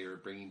for what they were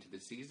bringing to the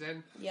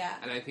season. Yeah.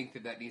 And I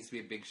think that needs to be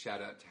a big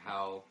shout out to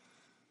how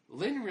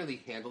Lynn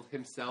really handled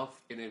himself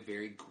in a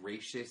very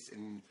gracious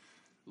and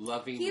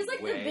loving way. He's like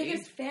the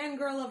biggest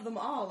fangirl of them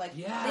all. Like,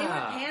 they would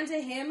pan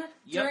to him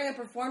during a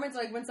performance,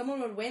 like when someone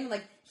would win,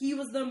 like, he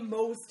was the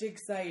most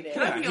excited.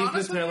 Can I be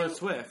honest with Taylor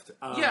Swift.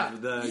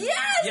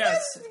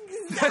 Yes!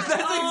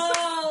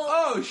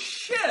 Oh,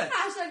 shit!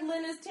 Hashtag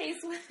Lynn is Tay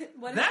Swift.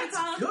 What is it That's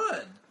called?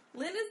 good.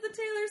 Lynn is the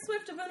Taylor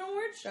Swift of an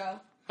award show.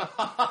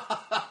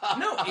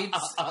 No,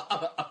 it's...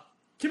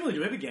 Kimberly, do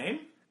we have a game?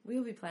 We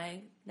will be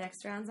playing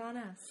Next Round's on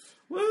Us.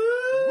 Woo!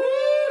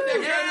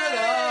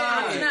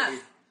 Option up.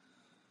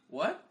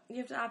 What? You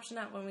have to option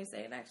up when we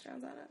say Next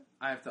Round's on Us.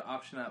 I have to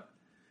option up.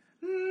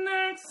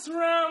 Next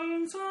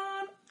round's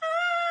on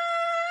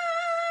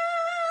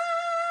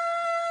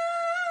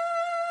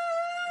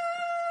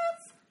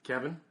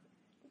Kevin?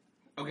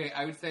 Okay,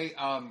 I would say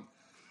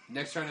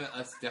next round of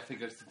us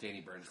definitely goes to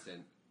Danny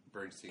Bernstein.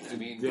 I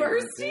mean...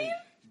 Bernstein.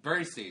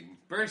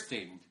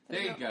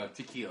 There you go.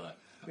 Tequila.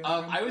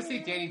 I would say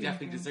Danny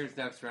definitely deserves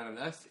next round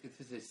on us. This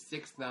is his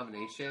 6th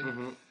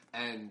nomination,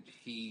 and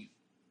he,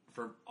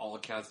 for all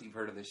accounts that you've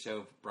heard on the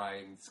show,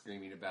 Brian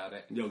screaming about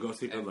it. Yo, go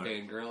see and Fiddler.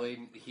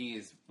 fangirling. He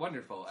is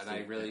wonderful, and I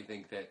really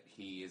think that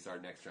he is our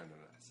next round on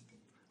us.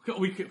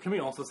 Can we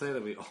also say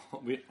that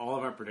all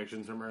of our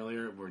predictions from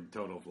earlier were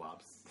total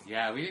flops?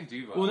 Yeah, we didn't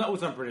do well. Well, that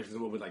was our predictions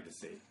of what we'd like to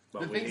see.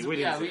 But we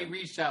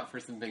reached out for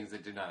some things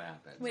that did not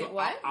happen. Wait, So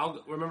what?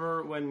 I'll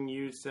remember when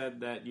you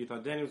said that you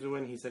thought Danny was going to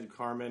win. He said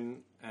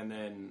Carmen, and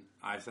then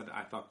I said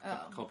I thought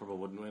Color Purple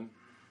wouldn't win.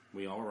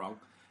 We all were wrong.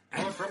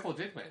 Color Purple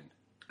did win.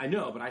 I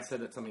know, but I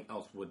said that something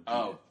else would.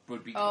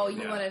 Would be. Oh,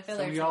 you wanted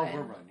Filler so we to all win.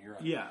 were wrong. You're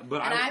right. Yeah,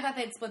 but And I thought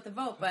they'd split the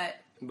vote, but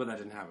that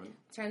didn't happen.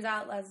 turns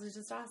out Leslie's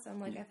just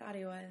awesome, like I thought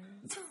he was.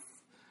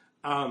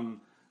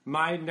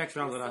 My next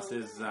round on us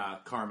is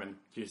Carmen.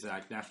 She's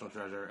National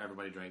Treasure.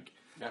 Everybody drink.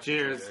 National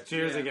Cheers. Treasure.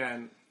 Cheers Yeah.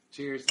 again.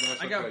 Cheers.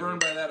 I got burned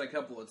by that a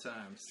couple of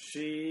times.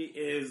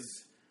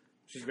 She's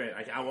great.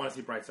 I want to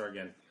see Bright Star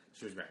again.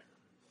 She was great.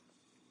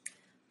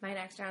 My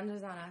next round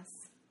is on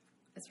us.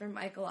 It's from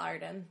Michael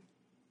Arden,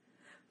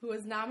 who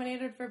was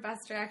nominated for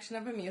Best Direction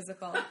of a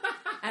Musical.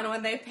 And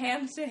when they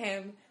panned to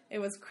him, it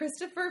was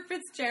Christopher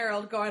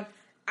Fitzgerald going,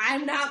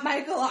 "I'm not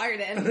Michael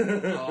Arden."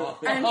 And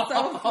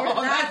so for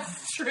that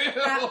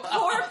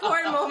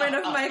poor moment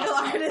of Michael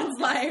Arden's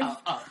life,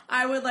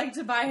 I would like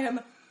to buy him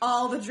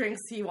all the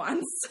drinks he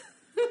wants.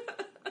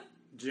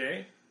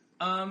 Jay?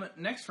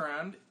 Next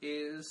round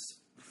is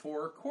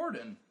for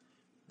Corden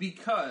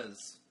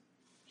because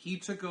he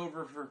took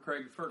over for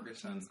Craig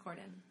Ferguson. James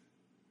Corden.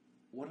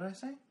 What did I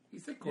say? He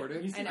said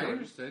Corden. I know. I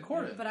understood.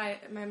 Corden.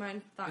 But my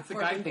mind thought It's a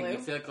Corbin guy Blue. thing.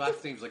 You say like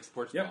last names like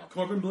sports ball.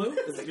 Corbin Blue?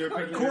 Is it your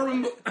opinion?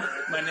 Corbin.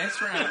 My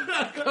next round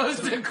goes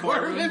to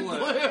Corbin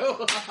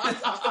Blue.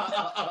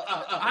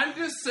 I'm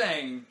just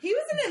saying. He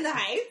wasn't in the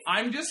Heights.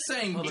 I'm just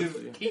saying.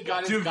 He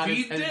got his head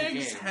in the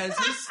Diggs game. has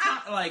his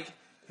like.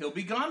 He'll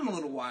be gone in a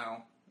little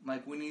while.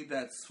 Like we need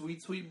that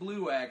sweet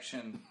blue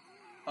action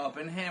up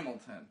in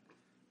Hamilton.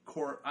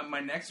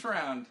 My next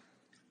round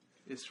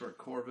is for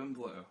Corbin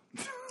Blue.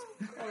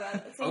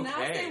 So now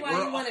say why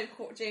you wanted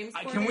James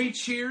Corden. Can we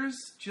cheers?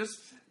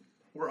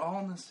 We're all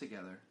in this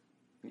together.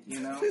 You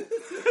know?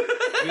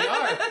 We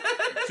are.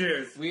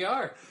 Cheers. We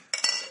are.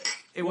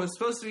 It was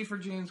supposed to be for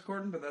James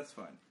Corden, but that's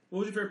fine.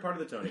 What was your favorite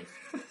part of the Tonys?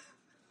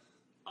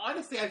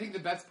 Honestly, I think the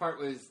best part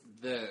was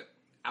the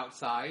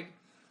outside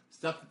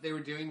stuff that they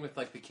were doing with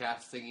like the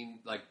cast singing,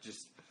 like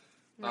just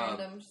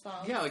Random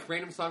songs. Yeah, like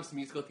random songs to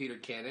musical theater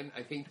canon.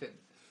 I think that,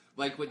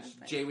 like what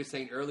Jay was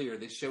saying earlier,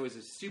 this show is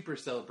a super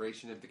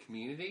celebration of the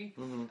community,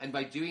 and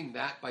by doing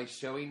that, by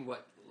showing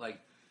what like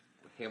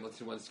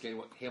Hamilton once again,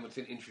 what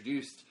Hamilton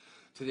introduced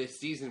to this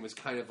season was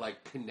kind of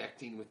like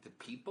connecting with the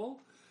people.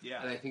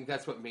 Yeah, and I think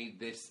that's what made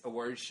this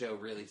award show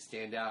really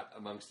stand out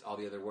amongst all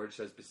the other award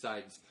shows.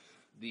 Besides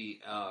the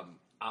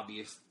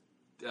obvious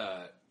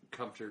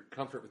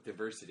comfort with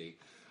diversity,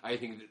 I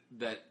think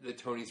that the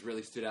Tonys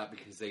really stood out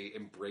because they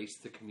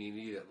embraced the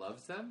community that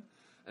loves them.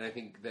 And I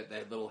think that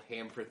little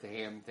ham for the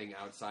ham thing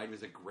outside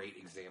was a great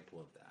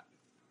example of that.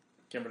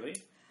 Kimberly?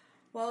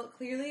 Well,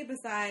 clearly,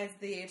 besides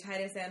the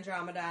Titus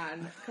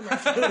Andromedon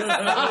commercial,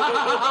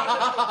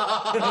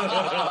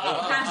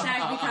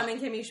 hashtag becoming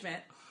Kimmy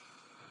Schmidt.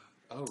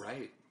 Oh,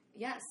 right.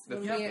 Yes,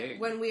 That's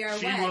when we are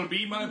she wed, will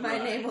be my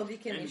bride, name will be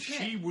Kimmy and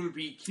Schmidt. she will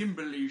be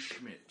Kimberly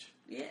Schmidt.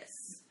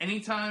 Yes.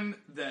 Anytime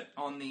that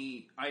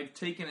I've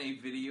taken a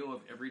video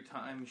of every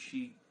time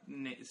she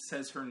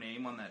says her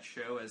name on that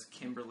show as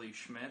Kimberly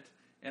Schmidt,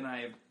 and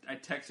I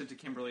text it to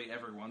Kimberly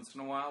every once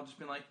in a while, just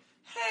being like,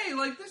 hey,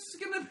 like, this is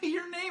going to be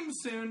your name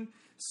soon.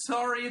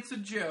 Sorry, it's a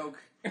joke.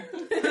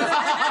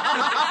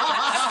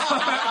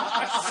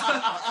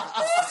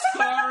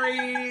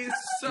 Sorry.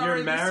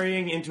 You're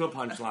marrying into a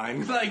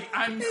punchline. Like,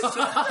 I'm so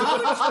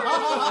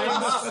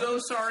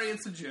sorry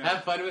it's a joke.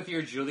 Have fun with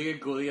your Julia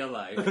Gulia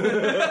life.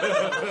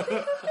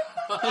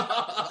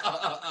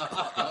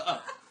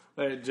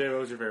 Wait, Jay, what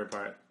was your favorite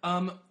part?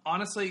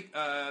 Honestly,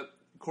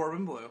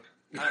 Corbin Bleu.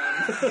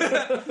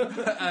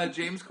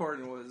 James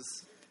Corden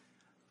was...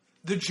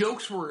 The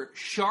jokes were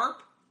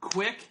sharp,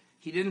 quick.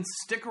 He didn't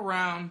stick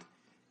around.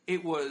 He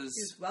was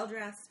well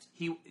dressed.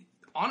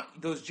 On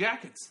those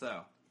jackets,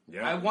 though.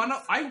 Yeah. I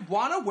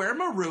wanna wear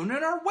maroon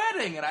at our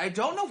wedding, and I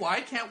don't know why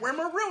I can't wear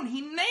maroon.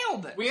 He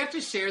nailed it. We have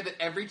to share that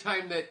every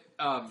time that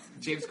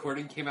James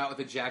Corden came out with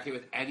a jacket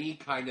with any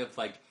kind of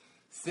like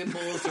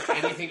symbols or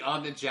anything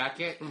on the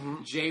jacket,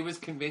 Jay was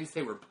convinced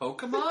they were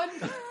Pokemon.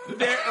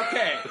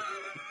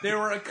 There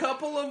were a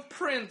couple of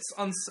prints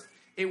on.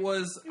 It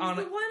was the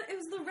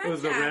red It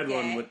was the red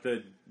one with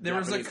the. There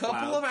was a Japanese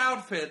couple cloud. of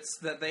outfits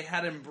that they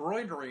had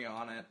embroidery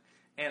on it,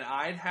 and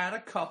I'd had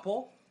a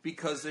couple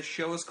because this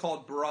show is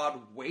called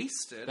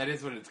Broad-Waisted. That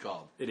is what it's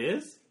called. It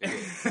is? And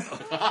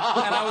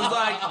I was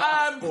like,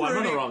 I'm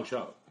on the wrong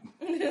show.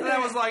 And I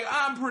was like,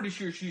 I'm pretty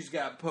sure she's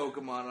got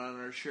Pokemon on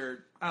her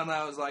shirt. And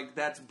I was like,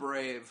 that's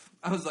brave.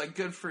 I was like,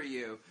 good for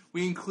you.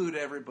 We include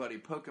everybody.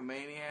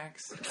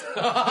 Pokemaniacs.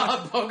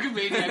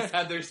 Pokemaniacs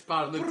had their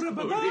spot on the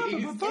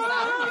booties. Is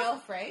that a real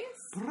phrase?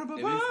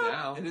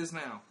 It is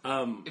now.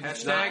 If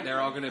it's not, they're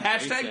all going to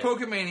Hashtag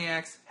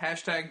Pokemaniacs.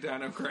 Hashtag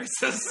Dino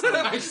Crisis.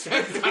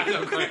 Hashtag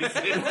Dino Crisis.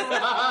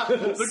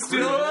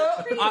 Still,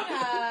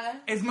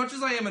 as much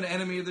as I am an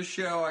enemy of the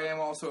show, I am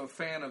also a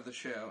fan of the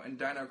show. And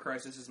Dino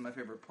Crisis is my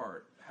favorite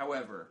part.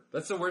 However...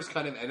 That's the worst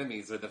kind of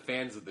enemies, are the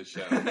fans of the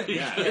show.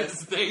 Yeah.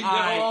 Yes, they know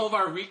all of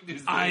our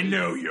weaknesses. I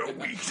know your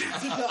weaknesses.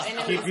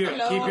 Keep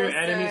your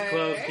enemies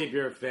close. Keep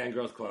your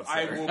fangirls close.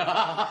 I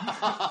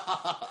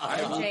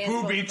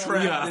will booby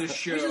trap this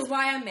show. Which is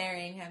why I'm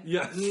marrying him.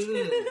 Yes.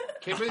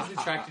 Kimberly's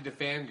attracted to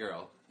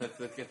fangirl. That's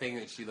the thing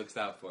that she looks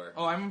out for.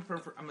 Oh, I'm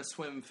a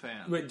swim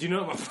fan. Wait, do you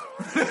know about...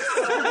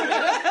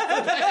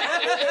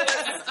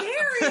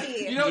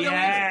 Scary. You know,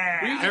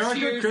 Yeah. we have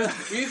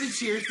to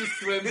cheers to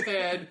swim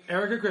fan.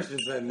 Erica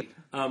Christensen.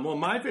 Well,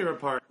 my favorite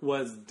part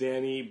was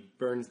Danny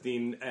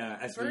Bernstein,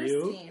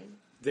 SVU.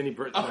 Danny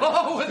Bernstein.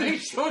 Oh, when they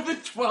showed the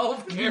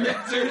 12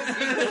 characters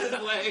in the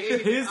play.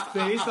 His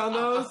face on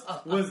those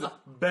was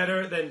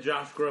better than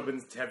Josh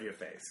Groban's Tevye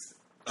face.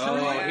 Oh,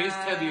 his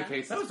Tevye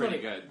face is pretty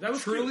good. That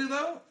was Truly,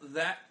 though,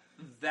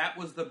 that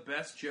was the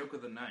best joke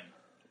of the night.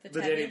 The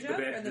Danny joke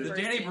or the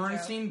Danny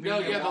Bernstein. No,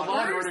 yeah, the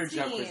Law and Order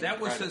joke was that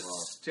was incredible.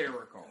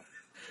 hysterical.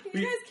 You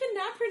guys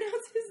cannot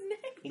pronounce his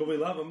name. But we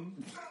love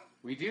him.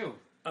 We do.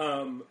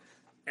 And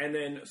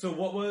then, so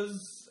what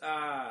was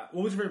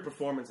your favorite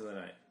performance of the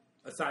night?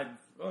 Aside,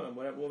 what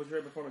was your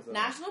favorite performance of the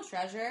night? National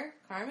Treasure,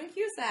 Carmen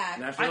Cusack.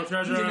 National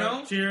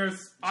Treasure.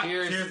 Cheers.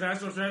 Cheers,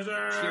 National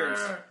Treasure. Cheers.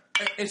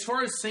 As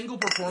far as single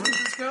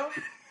performances go,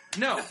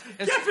 no.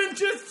 Kevin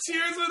just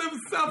cheers with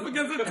himself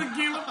because it's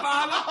tequila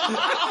bottle.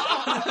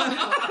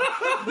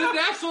 The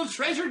National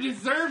Treasure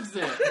deserves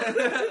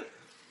it.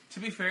 To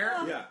be fair,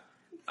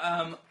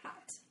 Yeah.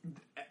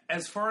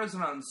 as far as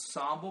an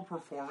ensemble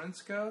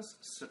performance goes,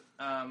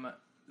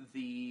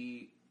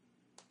 the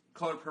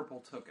Color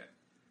Purple took it.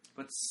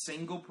 But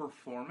single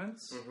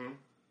performance,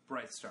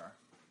 Bright Star,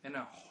 in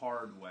a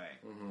hard way.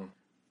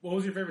 What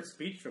was your favorite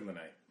speech from the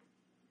night?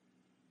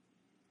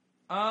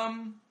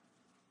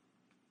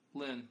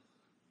 Lynn.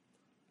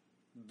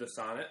 The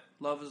sonnet?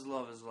 Love is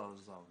love is love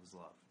is love is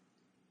love.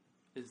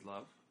 Is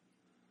love.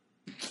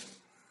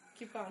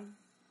 Keep going.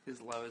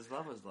 Is love is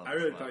love is love. I is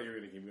really love. thought you were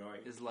going to keep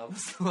going. Is love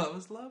is love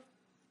is love?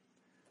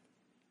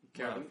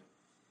 Kevin?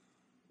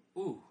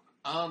 Ooh.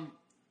 I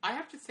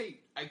have to say,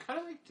 I kind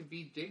of liked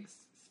Daveed Diggs'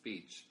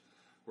 speech,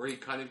 where he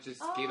kind of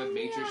just gave a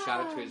major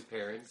shout out to his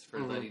parents for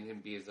letting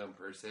him be his own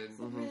person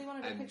Really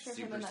wanted a and picture of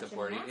him super in that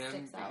supporting him,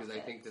 gymnastics because I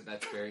outfit. think that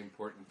that's very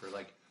important for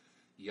like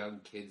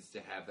young kids to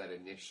have that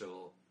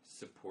initial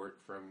support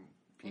from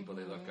people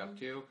they look up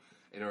to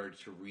in order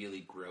to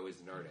really grow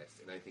as an artist.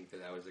 And I think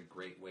that was a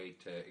great way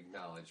to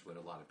acknowledge what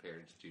a lot of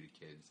parents do to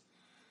kids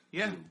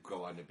who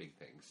go on to big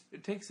things.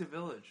 It takes a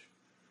village.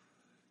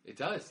 It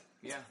does.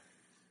 Yeah.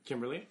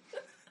 Kimberly?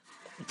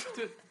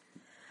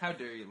 How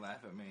dare you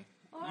laugh at me?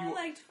 Oh, I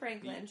liked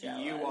Frank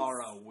Langella. You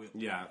are a will.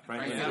 Yeah,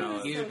 Frank Right Langella.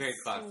 now, he's a very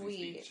classy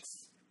Sweet. speech.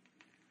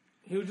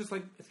 He was just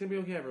like, it's going to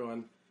be okay,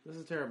 everyone. This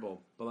is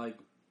terrible. But, like,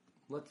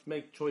 let's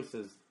make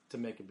choices to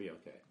make it be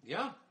okay.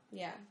 Yeah.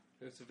 Yeah.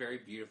 It was a very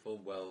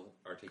beautiful,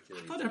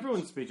 well-articulated I thought speech.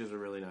 everyone's speeches were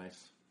really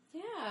nice.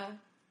 Yeah.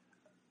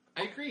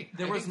 I agree.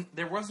 There wasn't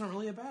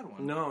really a bad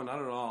one. No,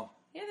 not at all.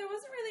 Yeah, there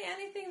wasn't really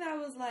anything that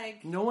was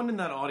like... No one in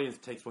that audience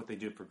takes what they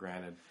do for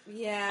granted.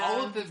 Yeah.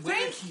 All of the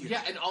winners,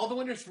 yeah, and all the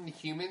winners from the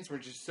Humans were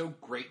just so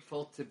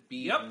grateful to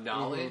be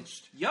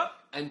acknowledged. Yep.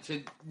 And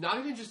to not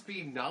even just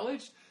be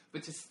acknowledged,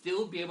 but to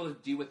still be able to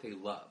do what they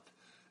love.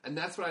 And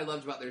that's what I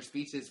loved about their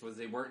speeches, was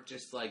they weren't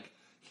just like,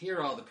 here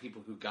are all the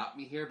people who got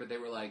me here, but they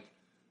were like,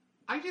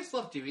 I just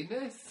love doing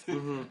this.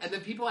 And the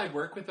people I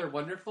work with are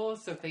wonderful,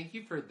 so thank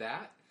you for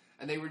that.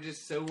 And they were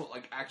just so,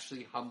 like,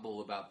 actually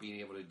humble about being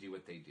able to do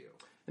what they do.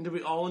 And did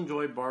we all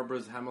enjoy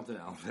Barbara's Hamilton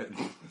outfit?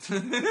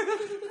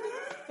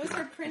 It was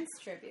her Prince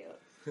tribute.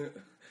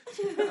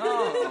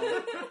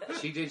 Oh.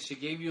 She did. She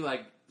gave you,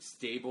 like,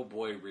 stable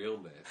boy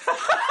realness.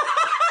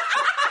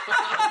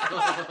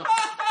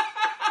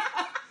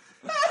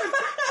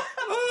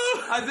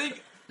 I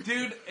think,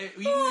 dude,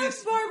 you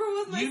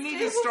need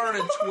to start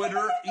a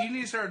Twitter. You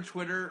need to start a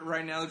Twitter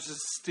right now. It's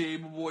just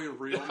stable boy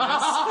realness.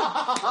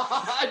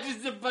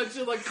 Just a bunch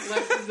of like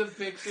collections of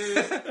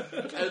pictures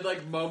and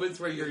like moments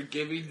where you're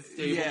giving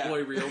stable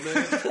boy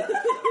realness.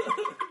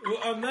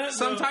 Well, on that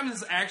sometimes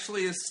it's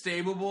actually a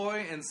stable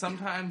boy, and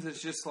sometimes it's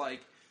just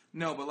like.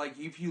 No, but like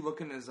if you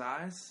look in his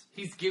eyes,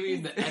 he's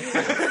giving the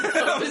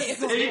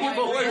stable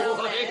boy.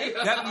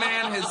 That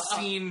man has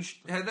seen.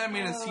 That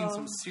man has seen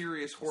some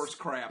serious horse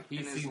crap in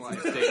his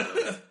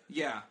life.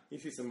 Yeah, you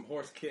see some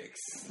horse kicks.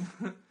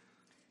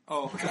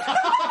 Oh,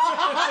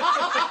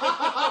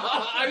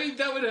 I mean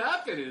that would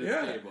happen in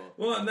a stable.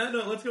 Well, on that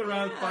note, let's go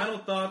around. Final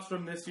thoughts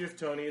from this year's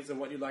Tonys and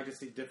what you'd like to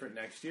see different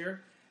next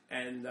year,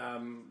 and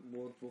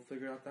we'll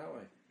figure out that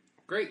way.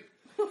 Great.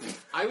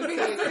 I would say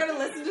say we're going to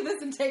listen to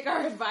this and take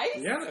our advice.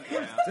 Yeah, of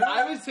course.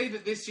 I would say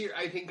that this year,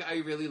 I think I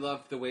really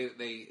loved the way that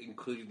they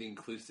included the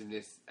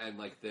inclusiveness and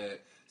like the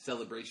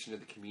celebration of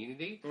the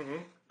community. Mm-hmm.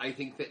 I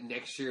think that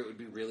next year it would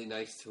be really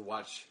nice to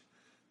watch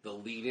the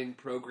lead-in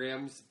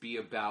programs be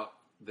about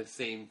the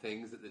same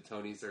things that the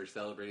Tonys are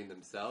celebrating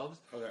themselves,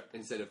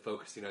 instead of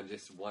focusing on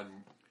just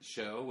one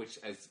show, which,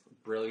 as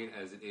brilliant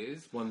as it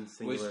is, was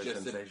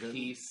just sensation. A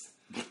piece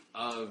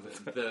of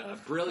the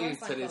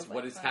brilliance that is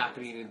what is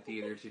happening in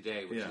theater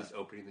today, which is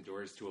opening the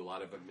doors to a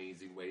lot of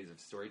amazing ways of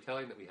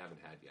storytelling that we haven't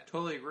had yet.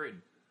 Totally agreed.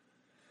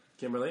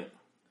 Kimberly?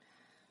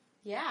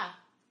 Yeah.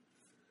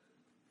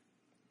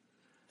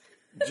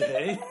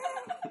 Jay?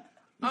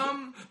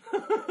 I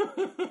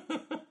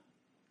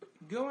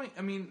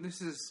mean,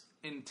 this is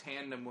in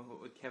tandem with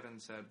what Kevin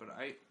said, but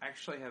I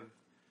actually have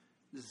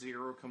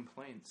zero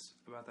complaints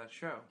about that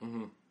show.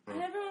 Mm-hmm. And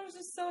everyone was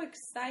just so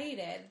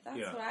excited. That's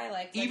what I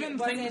liked. Like, even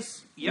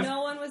things...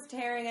 No one was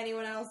tearing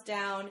anyone else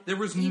down. There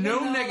was no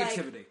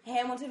negativity. Like,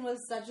 Hamilton was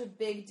such a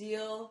big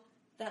deal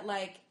that,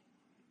 like,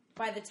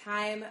 by the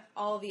time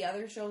all the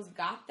other shows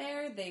got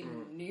there, they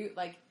knew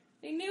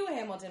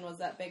Hamilton was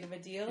that big of a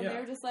deal. And they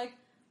were just like,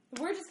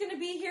 we're just going to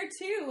be here,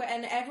 too.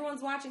 And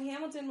everyone's watching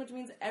Hamilton, which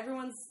means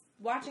everyone's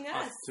watching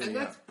us. And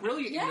that's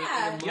brilliant. In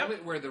a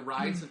moment where the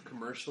rise of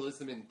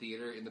commercialism in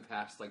theater in the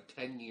past,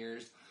 10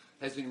 years...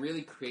 has been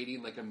really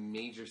creating like a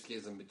major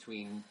schism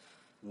between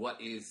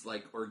what is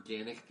like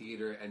organic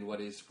theater and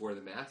what is for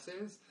the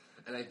masses.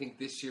 And I think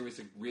this year was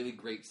a really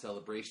great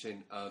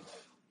celebration of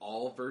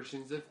all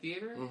versions of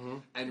theater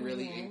and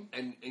really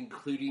and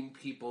including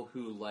people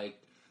who like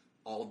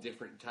all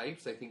different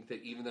types. I think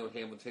that even though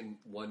Hamilton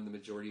won the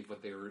majority of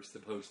what they were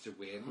supposed to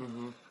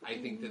win, I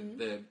think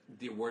that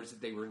the awards that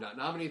they were not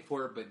nominated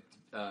for, but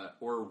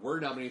or were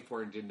nominated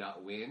for and did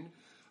not win,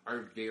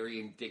 are very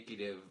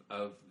indicative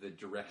of the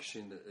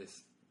direction that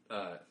this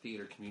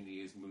theater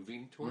community is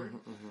moving toward.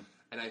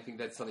 And I think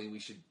that's something we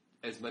should,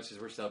 as much as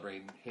we're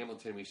celebrating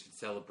Hamilton, we should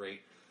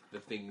celebrate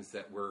the things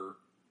that we're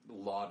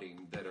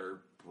lauding that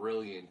are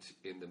brilliant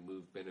in the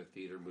movement of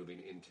theater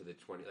moving into the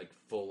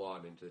full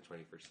on into the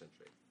 21st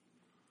century.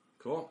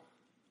 Cool.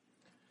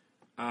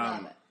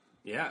 Love it.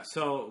 Yeah,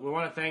 so we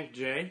want to thank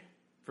Jay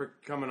for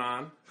coming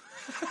on.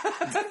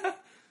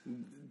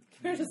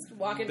 We're just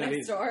walking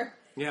next door.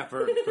 Yeah,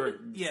 for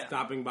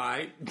stopping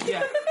by.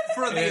 Yeah,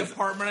 for the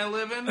apartment I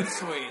live in.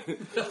 Sweet.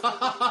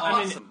 Awesome.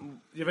 I mean,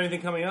 do you have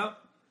anything coming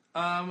up?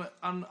 On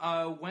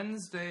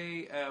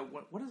Wednesday,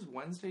 what is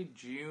Wednesday,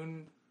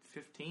 June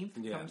 15th?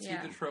 Yeah. Come see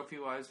the Trophy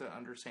Wiza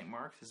under St.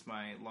 Mark's. Is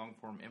my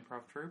long-form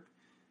improv troupe.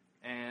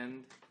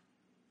 And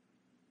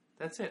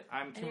that's it.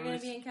 And you're going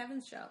to be in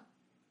Kevin's show.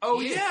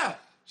 Oh, yeah!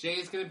 Jay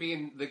is going to be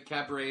in the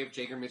cabaret of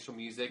Jager Mitchell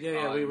Music.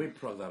 Yeah, we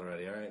plugged that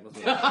already, all right?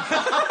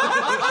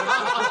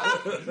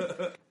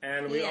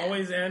 And we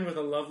always end with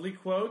a lovely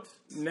quote.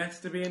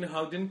 Next to being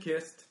hugged and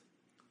kissed,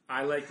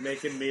 I like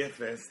making me a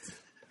fist.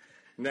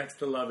 Next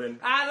to loving,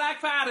 I like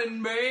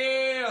fighting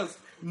bears.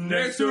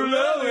 Next to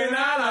loving,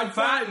 I like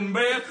fighting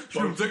bears.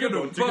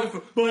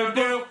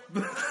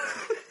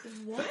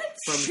 What?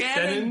 From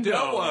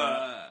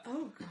Shenandoah.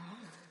 Oh, God.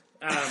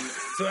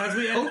 So as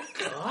we end...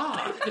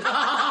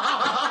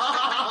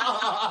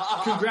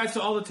 Congrats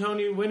to all the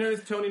Tony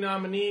winners, Tony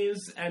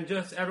nominees, and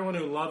just everyone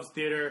who loves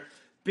theater.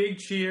 Big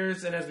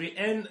cheers. And as we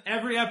end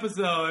every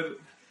episode...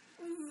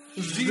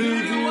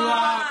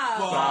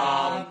 Zoodoo-wop.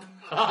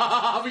 We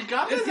got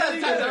this that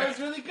time. That was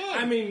really good.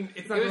 I mean,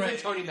 it's not It was right.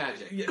 the Tony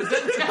Magic. Yeah. Was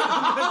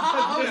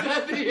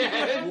that the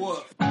end?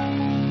 Woof.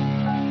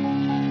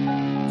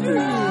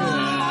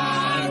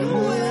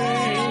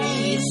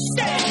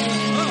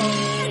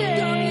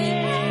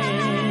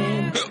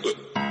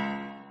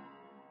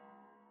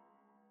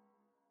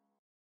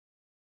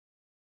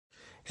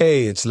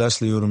 Hey, it's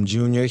Leslie Odom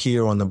Jr.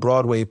 here on the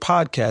Broadway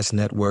Podcast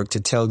Network to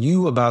tell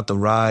you about the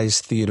Rise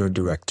Theater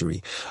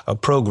Directory, a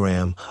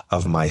program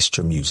of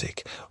Maestro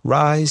Music.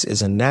 Rise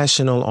is a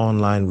national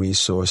online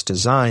resource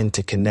designed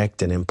to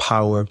connect and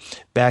empower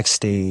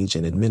backstage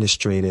and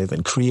administrative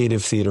and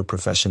creative theater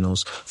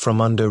professionals from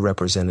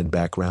underrepresented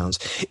backgrounds.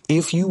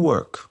 If you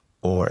work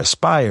or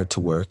aspire to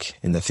work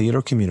in the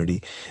theater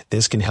community,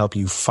 this can help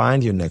you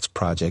find your next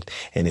project.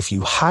 And if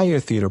you hire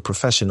theater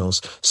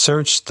professionals,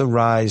 search the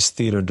Rise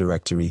Theater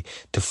Directory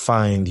to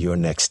find your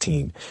next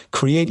team.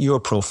 Create your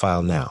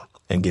profile now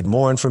and get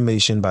more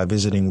information by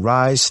visiting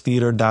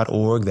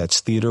risetheater.org. That's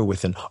theater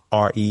with an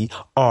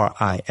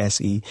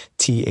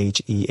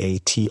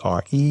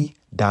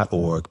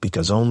RERISETHEATRE.org,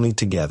 because only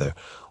together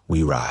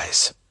we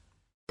rise.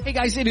 Hey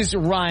guys, it is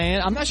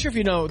Ryan. I'm not sure if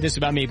you know this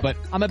about me, but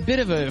I'm a bit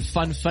of a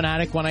fun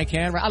fanatic when I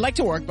can. I like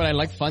to work, but I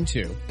like fun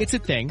too. It's a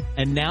thing.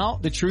 And now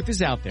the truth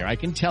is out there. I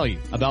can tell you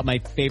about my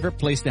favorite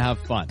place to have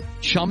fun.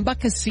 Chumba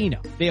Casino.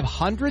 They have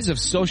hundreds of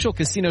social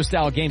casino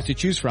style games to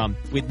choose from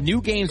with new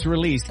games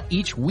released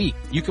each week.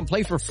 You can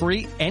play for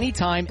free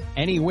anytime,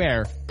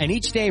 anywhere. And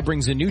each day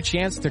brings a new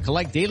chance to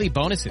collect daily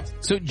bonuses.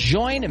 So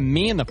join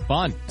me in the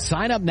fun.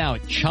 Sign up now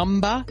at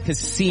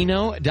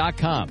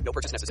ChumbaCasino.com. No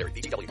purchase necessary.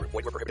 VGW Group.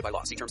 Void where prohibited by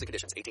law. See terms and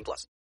conditions. 18+.